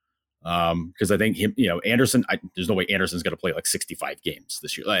 1B. Because I think Anderson, there's no way Anderson's going to play like 65 games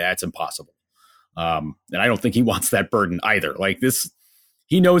this year. That's impossible. And I don't think he wants that burden either. Like this,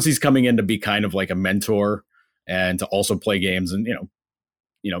 he knows he's coming in to be kind of like a mentor and to also play games. And,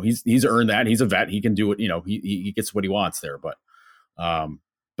 he's earned that. He's a vet. He can do it. He gets what he wants there.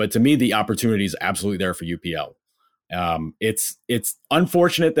 But to me, the opportunity is absolutely there for UPL. It's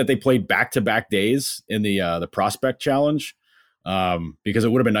unfortunate that they played back-to-back days in the prospect challenge. Because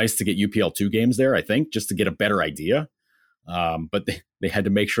it would have been nice to get UPL 2 games there, I think, just to get a better idea. But they had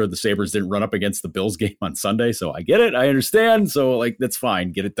to make sure the Sabres didn't run up against the Bills game on Sunday. So I get it. I understand. So like, that's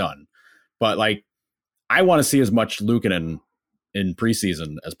fine. Get it done. But like, I want to see as much Luukkonen in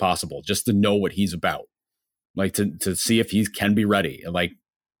preseason as possible, just to know what he's about, like to see if he can be ready. And like,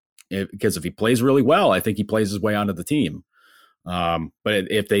 because if he plays really well, I think he plays his way onto the team. But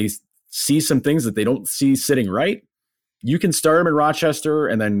if they see some things that they don't see sitting right, you can start him in Rochester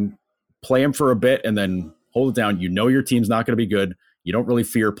and then play him for a bit and then hold it down. You know your team's not going to be good. You don't really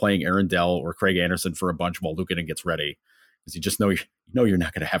fear playing Aaron Dell or Craig Anderson for a bunch while Luukkonen gets ready, because you just know you're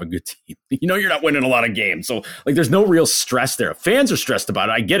not going to have a good team. You know you're not winning a lot of games. So like there's no real stress there. Fans are stressed about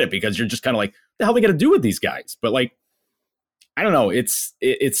it. I get it, because you're just kind of like, what the hell are they going to do with these guys? But like, I don't know. It's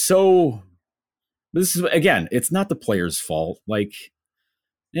so, this is, again, it's not the players' fault. Like,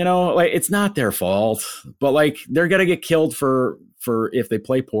 you know, like it's not their fault, but like they're going to get killed for if they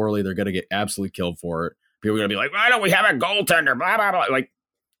play poorly, they're going to get absolutely killed for it. People are going to be like, why don't we have a goaltender? Blah, blah, blah. Like,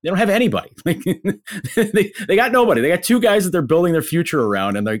 they don't have anybody. Like, they got nobody. They got two guys that they're building their future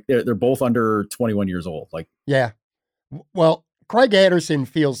around, and they're both under 21 years old. Like, yeah. Well, Craig Anderson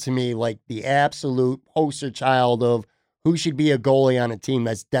feels to me like the absolute poster child of who should be a goalie on a team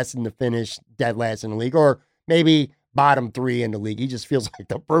that's destined to finish dead last in the league, or maybe bottom 3 in the league. He just feels like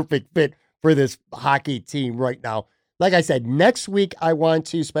the perfect fit for this hockey team right now. Like I said, next week I want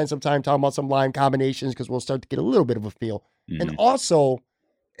to spend some time talking about some line combinations, because we'll start to get a little bit of a feel. Mm-hmm. And also,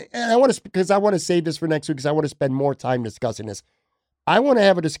 and I want to save this for next week, because I want to spend more time discussing this. I want to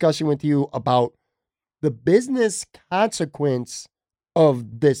have a discussion with you about the business consequence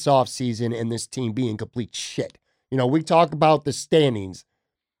of this offseason and this team being complete shit. You know, we talk about the standings.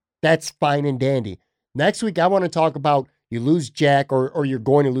 That's fine and dandy. Next week, I want to talk about you lose Jack, or you're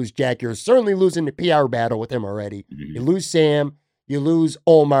going to lose Jack. You're certainly losing the PR battle with him already. Mm-hmm. You lose Sam. You lose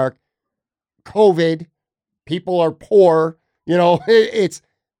Olmark. COVID. People are poor. You know, it's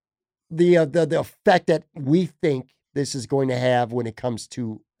the effect that we think this is going to have when it comes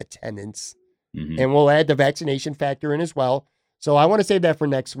to attendance. Mm-hmm. And we'll add the vaccination factor in as well. So I want to save that for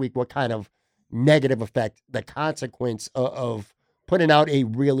next week, what kind of negative effect, the consequence of putting out a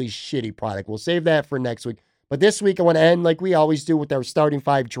really shitty product. We'll save that for next week. But this week I want to end like we always do with our starting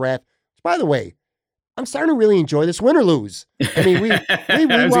 5 draft. By the way, I'm starting to really enjoy this win or lose. I mean, we I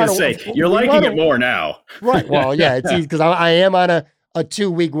was going to say, you're liking it more now. Right. Well, yeah, it's easy because I am on a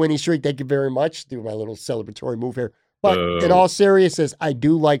 2-week winning streak. Thank you very much. Do my little celebratory move here. But in all seriousness, I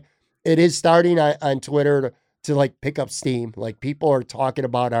do like, it is starting on Twitter to like pick up steam. Like people are talking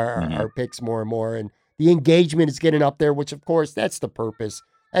about our picks more and more, and the engagement is getting up there, which of course that's the purpose.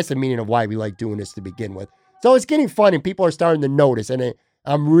 That's the meaning of why we like doing this to begin with. So it's getting fun and people are starting to notice, and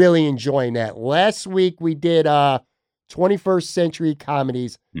I'm really enjoying that. Last week we did 21st century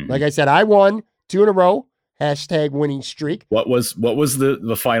comedies. Mm-hmm. Like I said, I won 2 in a row. # winning streak. What was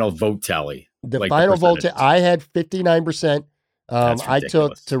the final vote tally? The like final vote, I had 59%. I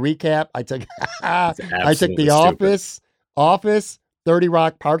took, to recap, I took The Office, 30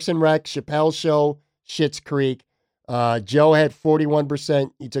 Rock, Parks and Rec, Chappelle Show, Schitt's Creek. Joe had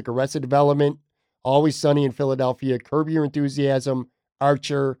 41%. He took Arrested Development, Always Sunny in Philadelphia, Curb Your Enthusiasm,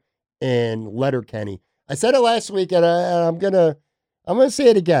 Archer, and Letterkenny. I said it last week, and I'm gonna say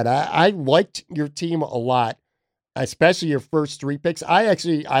it again. I liked your team a lot, especially your first 3 picks. I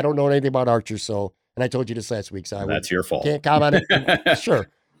don't know anything about Archer, and I told you this last week, so that's your fault. Can't comment on it. Sure.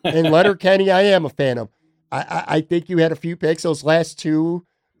 And Letterkenny, I am a fan of. I think you had a few picks, those last 2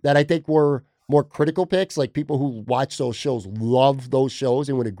 that I think were more critical picks, like people who watch those shows love those shows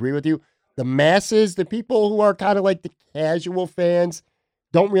and would agree with you. The masses, the people who are kind of like the casual fans,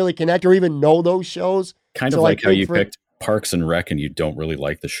 don't really connect or even know those shows. Kind of like how you picked Parks and Rec and you don't really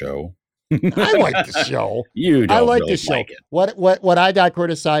like the show. I like the show. You don't I like really the show. Like it. What I got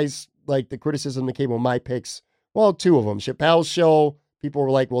criticized, like the criticism that came with my picks, well, 2 of them. Chappelle's Show, people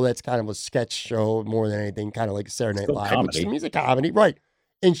were like, well, that's kind of a sketch show more than anything, kind of like a Saturday Night Live, comedy. Which to me is a comedy. Right.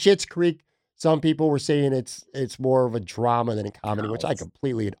 In Schitt's Creek, some people were saying it's more of a drama than a comedy, which I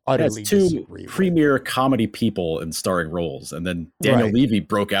completely and utterly disagree with. 2 premier comedy people in starring roles, and then Daniel Levy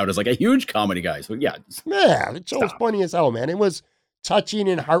broke out as like a huge comedy guy. So yeah, the show was funny as hell, man. It was touching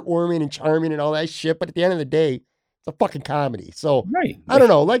and heartwarming and charming and all that shit. But at the end of the day, it's a fucking comedy. So I don't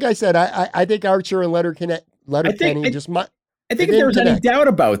know. Like I said, I think Archer and Letterkenny just might. I think if there was any doubt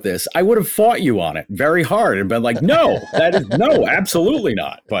about this, I would have fought you on it very hard and been like, no, absolutely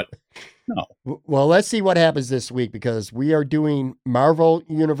not. But no. Well, let's see what happens this week, because we are doing Marvel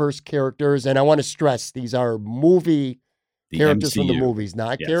Universe characters. And I want to stress, these are movie characters MCU. From the movies,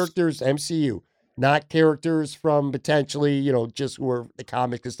 not characters MCU, not characters from potentially, just who are the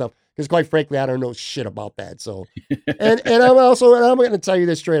comics and stuff. Because quite frankly, I don't know shit about that. So, and I'm going to tell you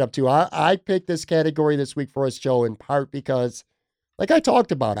this straight up too. I picked this category this week for us, Joe, in part because like I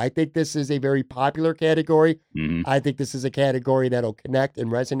talked about, I think this is a very popular category. Mm-hmm. I think this is a category that'll connect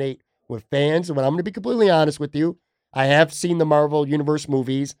and resonate with fans. And when I'm going to be completely honest with you, I have seen the Marvel Universe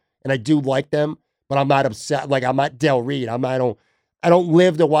movies and I do like them, but I'm not upset. Like I'm not Del Reed. I don't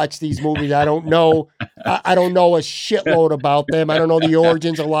live to watch these movies. I don't know. I don't know a shitload about them. I don't know the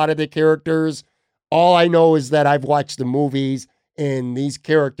origins of a lot of the characters. All I know is that I've watched the movies and these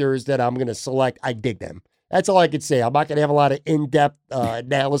characters that I'm going to select, I dig them. That's all I could say. I'm not going to have a lot of in-depth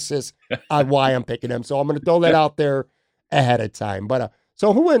analysis on why I'm picking them. So I'm going to throw that out there ahead of time. But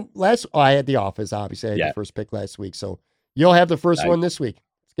so who went last? Oh, I had The Office, obviously. I had the first pick last week. So you'll have the first one this week.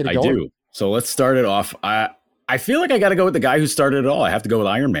 Let's get it going. I do. So let's start it off. I feel like I got to go with the guy who started it all. I have to go with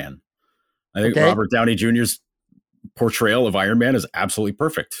Iron Man. I think Robert Downey Jr.'s portrayal of Iron Man is absolutely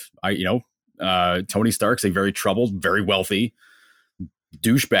perfect. Tony Stark's a very troubled, very wealthy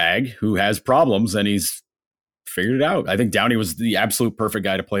douchebag who has problems, and he's figured it out. I think Downey was the absolute perfect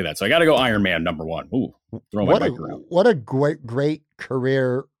guy to play that. So I got to go Iron Man number one. Ooh, throw my mic around. What a great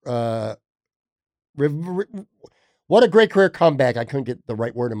career. What a great career comeback. I couldn't get the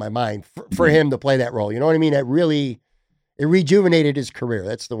right word in my mind for him to play that role. You know what I mean? It rejuvenated his career.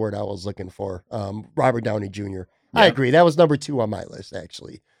 That's the word I was looking for. Robert Downey Jr. Yeah. I agree. That was number 2 on my list,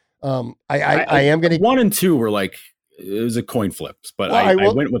 actually. I am going to. 1 and 2 were like, it was a coin flip, but I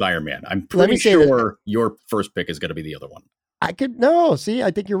went with Iron Man. I'm pretty sure your first pick is going to be the other one. I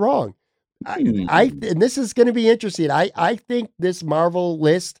think you're wrong. And this is going to be interesting. I think this Marvel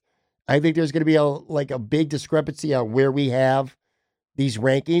list, I think there's going to be a big discrepancy on where we have these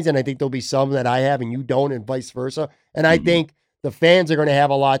rankings. And I think there'll be some that I have and you don't, and vice versa. And I think the fans are going to have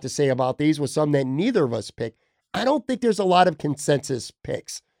a lot to say about these with some that neither of us pick. I don't think there's a lot of consensus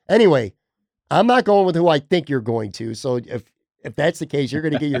picks. Anyway, I'm not going with who I think you're going to. So if that's the case, you're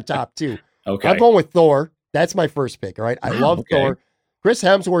going to get your top 2. Okay. I'm going with Thor. That's my first pick. All right. I love Thor. Chris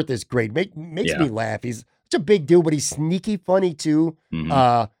Hemsworth is great. Makes me laugh. He's such a big dude, but he's sneaky funny too.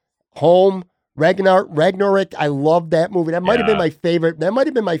 Home, Ragnarok. I love that movie. That might have been my favorite. That might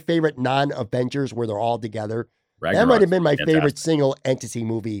have been my favorite non-Avengers where they're all together. That might have been my favorite single entity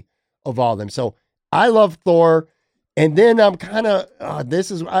movie of all of them. So I love Thor. And then I'm kind of,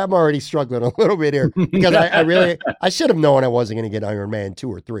 I'm already struggling a little bit here because I should have known I wasn't going to get Iron Man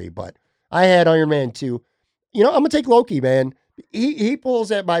 2 or 3, but I had Iron Man 2. I'm going to take Loki, man. He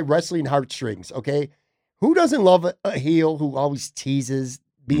pulls at my wrestling heartstrings, okay? Who doesn't love a heel who always teases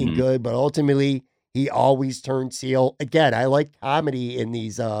being good, but ultimately he always turns heel? Again, I like comedy in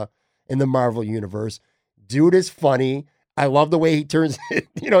these, in the Marvel universe. Dude is funny. I love the way he turns,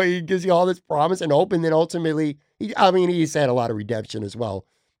 he gives you all this promise and hope, and then ultimately, he's had a lot of redemption as well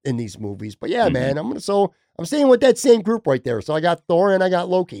in these movies. But yeah, man, I'm staying with that same group right there. So I got Thor and I got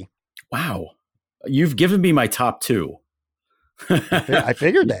Loki. Wow. You've given me my top 2. I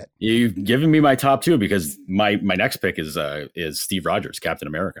figured that. You've given me my top 2 because my next pick is Steve Rogers, Captain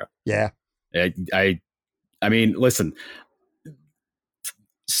America. Yeah. I mean, listen,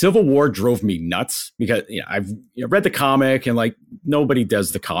 Civil War drove me nuts because I've read the comic, and like nobody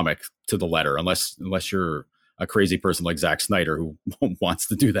does the comic to the letter unless you're a crazy person like Zack Snyder who wants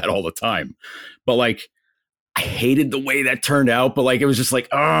to do that all the time. But like, I hated the way that turned out, but like, it was just like,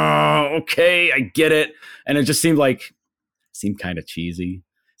 oh, okay, I get it. And it just seemed kind of cheesy.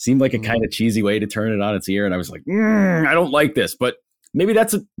 Seemed like a kind of cheesy way to turn it on its ear. And I was like, I don't like this, but maybe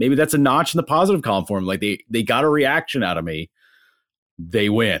that's a notch in the positive column for him. Like they got a reaction out of me. They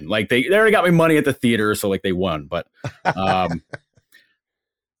win. Like they already got me money at the theater. So like they won, but,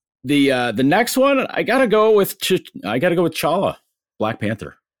 the next one, I gotta go with T'Challa, Black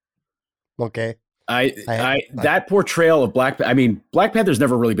Panther. Okay. That portrayal of Black Panther's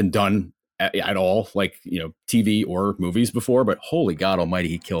never really been done at all, like TV or movies before. But holy God Almighty,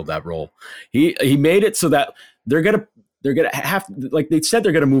 he killed that role. He made it so that they're gonna have, like they said,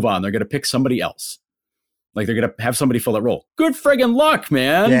 they're gonna move on. They're gonna pick somebody else. Like they're gonna have somebody fill that role. Good friggin' luck,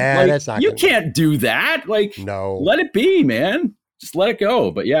 man. Yeah, like, that's not. You can't do that. Like, no, let it be, man. Just let it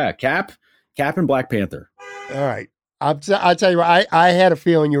go. But yeah, Cap and Black Panther. All right. I'll tell you what, I had a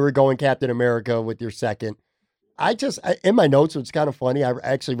feeling you were going Captain America with your second. In my notes, it's kind of funny. I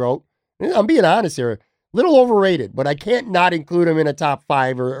actually wrote, I'm being honest here, little overrated, but I can't not include him in a top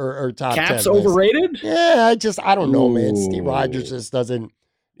 5 or top 10. Cap's overrated? Yeah, I don't know, man. Steve Rogers just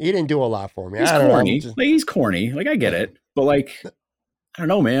he didn't do a lot for me. He's corny. He's corny. Like, I get it. But like, I don't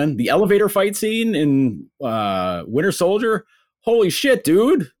know, man. The elevator fight scene in Winter Soldier, holy shit,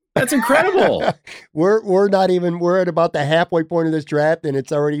 dude. That's incredible. We're at about the halfway point of this draft, and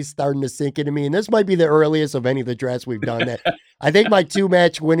it's already starting to sink into me. And this might be the earliest of any of the drafts we've done. That I think my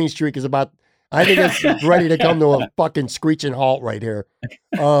 2-match winning streak is about I think it's ready to come to a fucking screeching halt right here.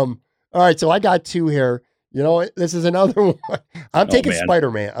 All right, so I got two here. You know, this is another one. I'm taking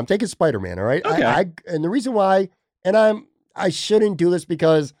Spider-Man. I'm taking Spider-Man, all right? Okay. And the reason why, and I shouldn't do this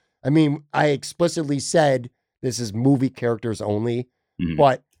because, I mean, I explicitly said this is movie characters only,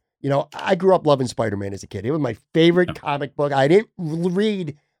 but, you know, I grew up loving Spider-Man as a kid. It was my favorite comic book. I didn't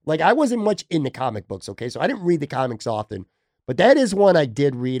read, like, I wasn't much into comic books, okay? So I didn't read the comics often, but that is one I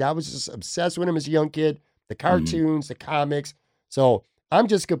did read. I was just obsessed with him as a young kid, the cartoons, the comics. So I'm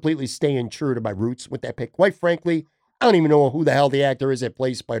just completely staying true to my roots with that pick. Quite frankly, I don't even know who the hell the actor is that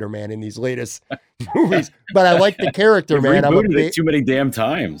plays Spider-Man in these latest movies, but I like the character, man. I'm it too many damn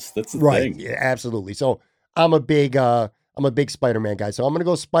times. That's the thing. Yeah, absolutely. So I'm a big Spider-Man guy. So I'm gonna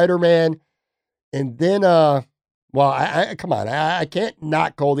go Spider-Man, and then well, I come on, I can't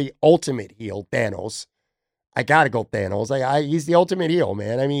not go the ultimate heel, Thanos. I gotta go Thanos. He's the ultimate heel,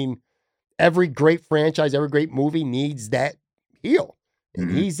 man. I mean, every great franchise, every great movie needs that heel. And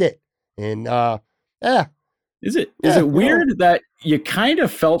he's it. And yeah. Is it weird that you kind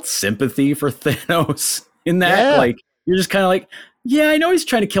of felt sympathy for Thanos in that? Yeah. Like, you're just kind of like, yeah, I know he's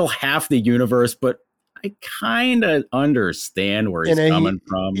trying to kill half the universe, but I kind of understand where he's coming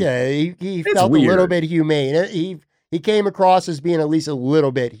from. Yeah, he felt weird. A little bit humane. He came across as being at least a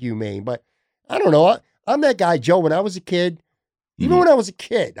little bit humane. But I don't know. I'm that guy, Joe, when I was a kid, even when I was a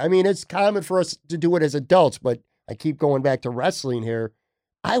kid, I mean, it's common for us to do it as adults, but I keep going back to wrestling here.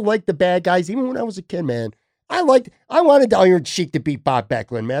 I liked the bad guys, even when I was a kid, man. I wanted Iron Sheik to beat Bob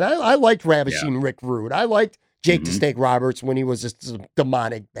Backlund, man. I liked Ravishing Rick Rude. I liked Jake the Snake Roberts when he was just a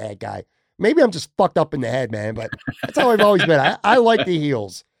demonic bad guy. Maybe I'm just fucked up in the head, man, but that's how I've always been. I like the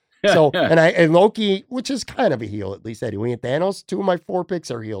heels. So, and Loki, which is kind of a heel, at least anyway, and Thanos, 2 of my 4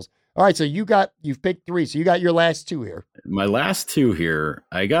 picks are heels. All right, so you've picked 3, so you got your last 2 here. My last 2 here,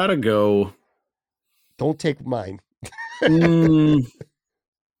 I gotta go. Don't take mine.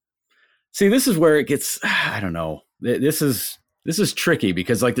 See, this is where it gets, I don't know. This is tricky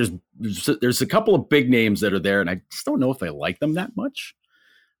because, like, there's a couple of big names that are there, and I just don't know if I like them that much,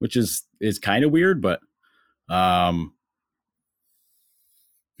 which is kind of weird, but I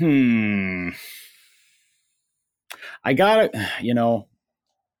gotta, you know.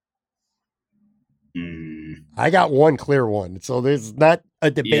 I got one clear one, so there's not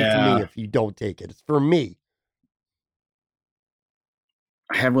a debate for me if you don't take it. It's for me.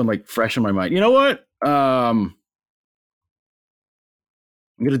 I have one like fresh in my mind. You know what? I'm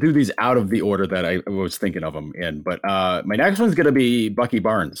going to do these out of the order that I was thinking of them in. But my next one's going to be Bucky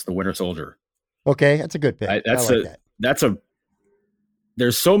Barnes, the Winter Soldier. Okay, that's a good pick.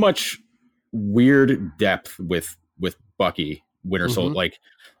 There's so much weird depth with Bucky, Winter Soldier. Like,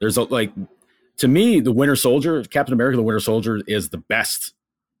 there's to me, the Winter Soldier, Captain America, the Winter Soldier is the best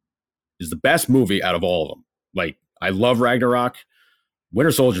movie out of all of them. Like, I love Ragnarok.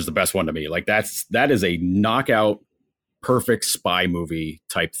 Winter Soldier is the best one to me. Like, that is a knockout, perfect spy movie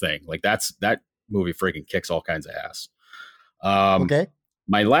type thing. Like, that movie freaking kicks all kinds of ass. Okay.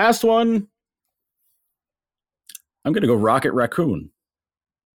 My last one, I'm going to go Rocket Raccoon.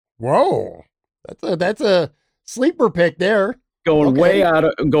 Whoa, that's a sleeper pick there. Going way out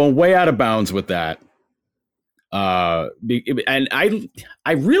of bounds with that. And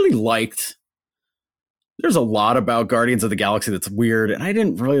I really liked. There's a lot about Guardians of the Galaxy that's weird, and I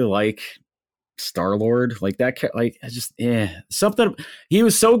didn't really like Star-Lord. Like that, like I just something. He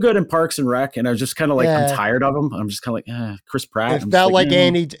was so good in Parks and Rec, and I was just kind of like, I'm tired of him. I'm just kind of like, Chris Pratt. It felt like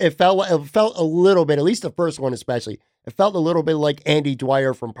Andy. It felt a little bit, at least the first one especially. It felt a little bit like Andy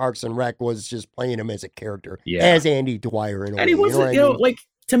Dwyer from Parks and Rec was just playing him as a character, as Andy Dwyer. In a way, he wasn't, like,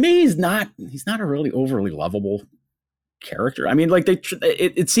 to me, he's not a really overly lovable character. I mean, like,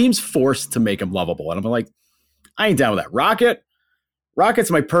 it seems forced to make him lovable, and I'm like, I ain't down with that.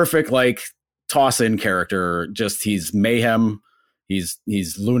 Rocket's my perfect, like, toss-in character. Just, he's mayhem, he's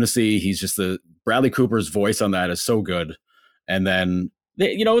lunacy, he's just the Bradley Cooper's voice on that is so good. And then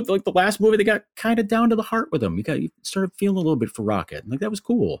like the last movie, they got kind of down to the heart with him. You started feeling a little bit for Rocket. Like, that was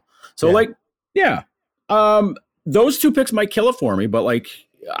cool. So those 2 picks might kill it for me, but like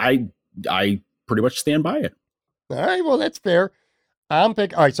I pretty much stand by it. All right, well, that's fair. All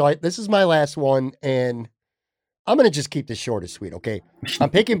right, so this is my last one, and I'm going to just keep this short and sweet, okay? I'm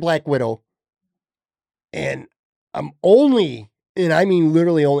picking Black Widow, and I'm only, and I mean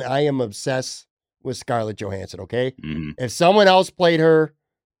literally only, I am obsessed with Scarlett Johansson, okay? Mm-hmm. If someone else played her,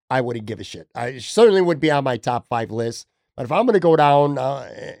 I wouldn't give a shit. I certainly would be on my top 5 list, but if I'm going to go down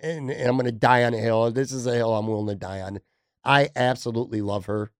and I'm going to die on a hill, this is a hill I'm willing to die on. I absolutely love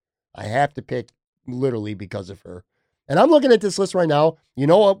her. I have to pick literally because of her. And I'm looking at this list right now. You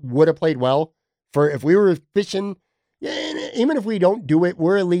know what would have played well? if we were fishing, even if we don't do it,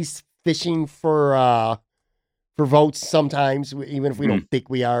 we're at least fishing for votes sometimes, even if we don't think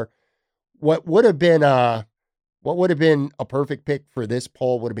we are. What would have been a perfect pick for this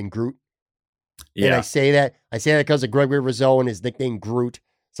poll would have been Groot. Yeah. And I say that because of Gregory Rizzo and his nickname Groot.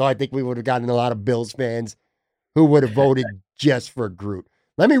 So I think we would have gotten a lot of Bills fans who would have voted just for Groot.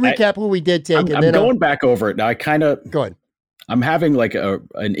 Let me recap who we did take. I'm going back over it now. I kind of go ahead. I'm having like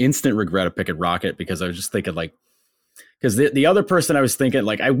an instant regret of picking Rocket because I was just thinking like, because the other person I was thinking,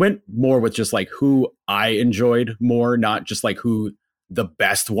 like, I went more with just like who I enjoyed more, not just like who the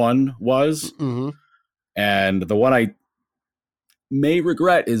best one was. Mm-hmm. And the one I may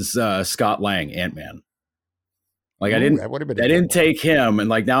regret is Scott Lang, Ant-Man. Like, I didn't take him, and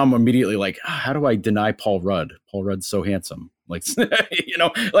like now I'm immediately like, how do I deny Paul Rudd? Paul Rudd's so handsome, like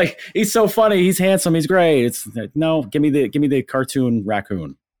like he's so funny, he's handsome, he's great. It's no, give me the cartoon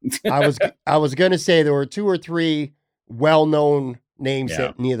raccoon. I was gonna say there were 2 or 3 well-known names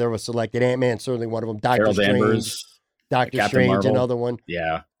that neither of us selected. Ant-Man, certainly one of them. Doctor Strange, Marvel. Another one.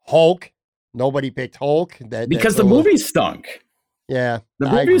 Yeah. Hulk. Nobody picked Hulk. Because the movie stunk. Yeah. The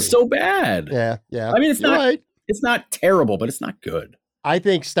movie is so bad. Yeah. I mean, it's not terrible, but it's not good. I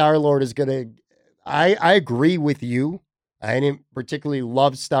think Star-Lord is gonna. I agree with you. I didn't particularly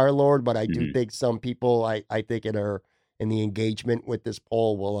love Star-Lord, but I do think some people I think in the engagement with this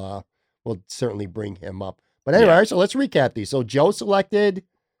poll will certainly bring him up. But anyway, all right, so let's recap these. So Joe selected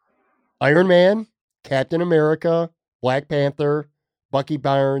Iron Man, Captain America, Black Panther, Bucky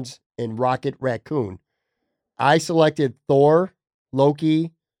Barnes, and Rocket Raccoon. I selected Thor, Loki,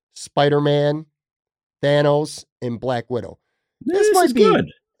 Spider-Man, Thanos, and Black Widow. This might be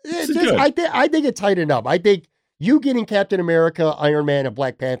good. I think it tightened up. I think you getting Captain America, Iron Man, and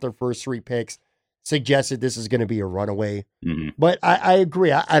Black Panther first 3 picks suggested this is going to be a runaway. Mm-hmm. But I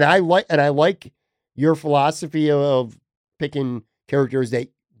agree. I like your philosophy of picking characters that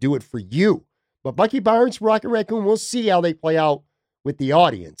do it for you. But Bucky Barnes, Rocket Raccoon, we'll see how they play out with the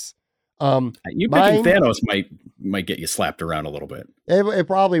audience. You picking Thanos might get you slapped around a little bit. It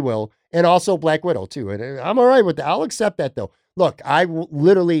probably will. And also Black Widow, too. And I'm all right with that. I'll accept that, though. Look, I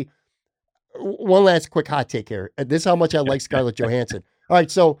literally, one last quick hot take here. This is how much I like Scarlett Johansson. All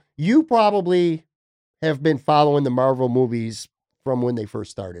right, so you probably have been following the Marvel movies from when they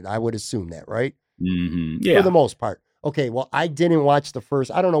first started. I would assume that, right? Mm-hmm. Yeah. For the most part. Okay, well, I didn't watch the first,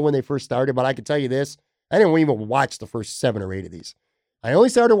 I don't know when they first started, but I can tell you this. I didn't even watch the first 7 or 8 of these. I only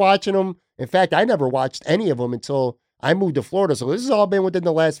started watching them. In fact, I never watched any of them until I moved to Florida. So this has all been within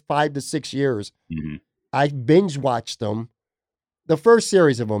the last 5 to 6 years. Mm-hmm. I binge watched them, the first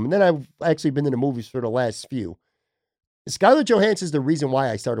series of them. And then I've actually been to the movies for the last few. Scarlett Johansson is the reason why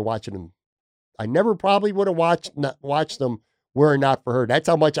I started watching them. I never probably would have watched them were it not for her. That's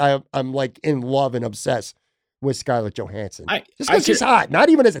how much I'm like in love and obsessed with Scarlett Johansson. Just because she's hot, not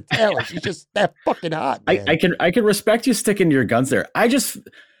even as a talent. She's just that fucking hot, man. I can respect you sticking to your guns there.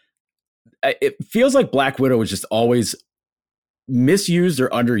 It feels like Black Widow was just always misused or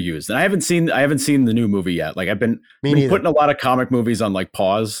underused. And I haven't seen the new movie yet. Like I've been putting a lot of comic movies on like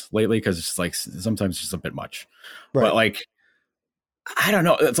pause lately because it's just like sometimes it's just a bit much. Right. But like I don't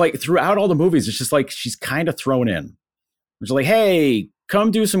know. It's like throughout all the movies, it's just like she's kind of thrown in. It's like, hey, come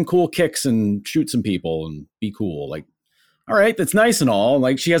do some cool kicks and shoot some people and be cool. Like, all right, that's nice and all.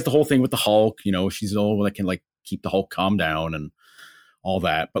 Like she has the whole thing with the Hulk, she's the only one that can like keep the Hulk calm down and all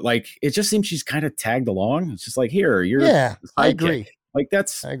that. But like, it just seems she's kind of tagged along. It's just like, here, you're I agree. Like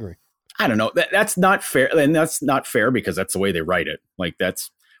I agree. I don't know. That's not fair. And that's not fair because that's the way they write it. Like that's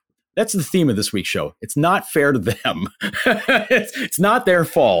the theme of this week's show. It's not fair to them. it's not their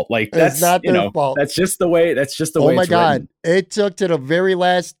fault. Like that's not their fault. That's just the way. Oh my God! Written. It took to the very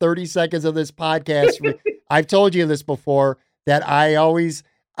last 30 seconds of this podcast. I've told you this before that I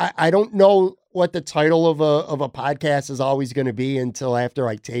don't know what the title of a podcast is always going to be until after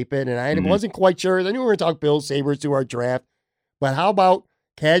I tape it, and I wasn't quite sure. I knew we were going to talk Bills, Sabres, do our draft, but how about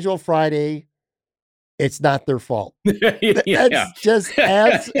Casual Friday? It's not their fault. That's just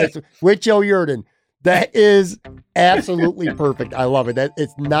with Joe Yurden. That is absolutely perfect. I love it. That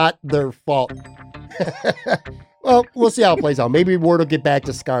it's not their fault. Well, we'll see how it plays out. Maybe word will get back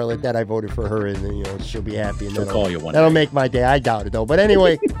to Scarlett that I voted for her, and she'll be happy. And she'll call you one. That'll make my day. I doubt it though. But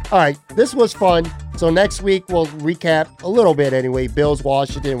anyway, all right. This was fun. So next week we'll recap a little bit anyway. Bills,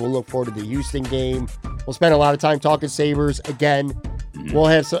 Washington. We'll look forward to the Houston game. We'll spend a lot of time talking Sabres again. We'll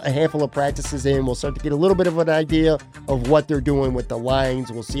have a handful of practices in. We'll start to get a little bit of an idea of what they're doing with the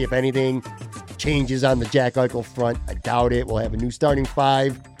lines. We'll see if anything changes on the Jack Eichel front. I doubt it. We'll have a new starting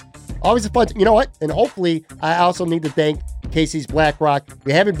 5. Always a fun, you know what? And hopefully, I also need to thank Casey's Black Rock.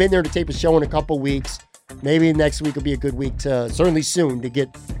 We haven't been there to tape a show in a couple weeks. Maybe next week will be a good week certainly soon to get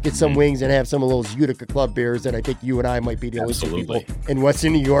some wings and have some of those Utica Club beers that I think you and I might be the only two people in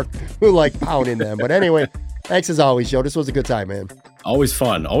Western New York who like pounding them. But anyway, thanks as always, Joe. This was a good time, man. Always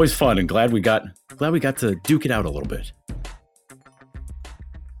fun, and glad we got to duke it out a little bit.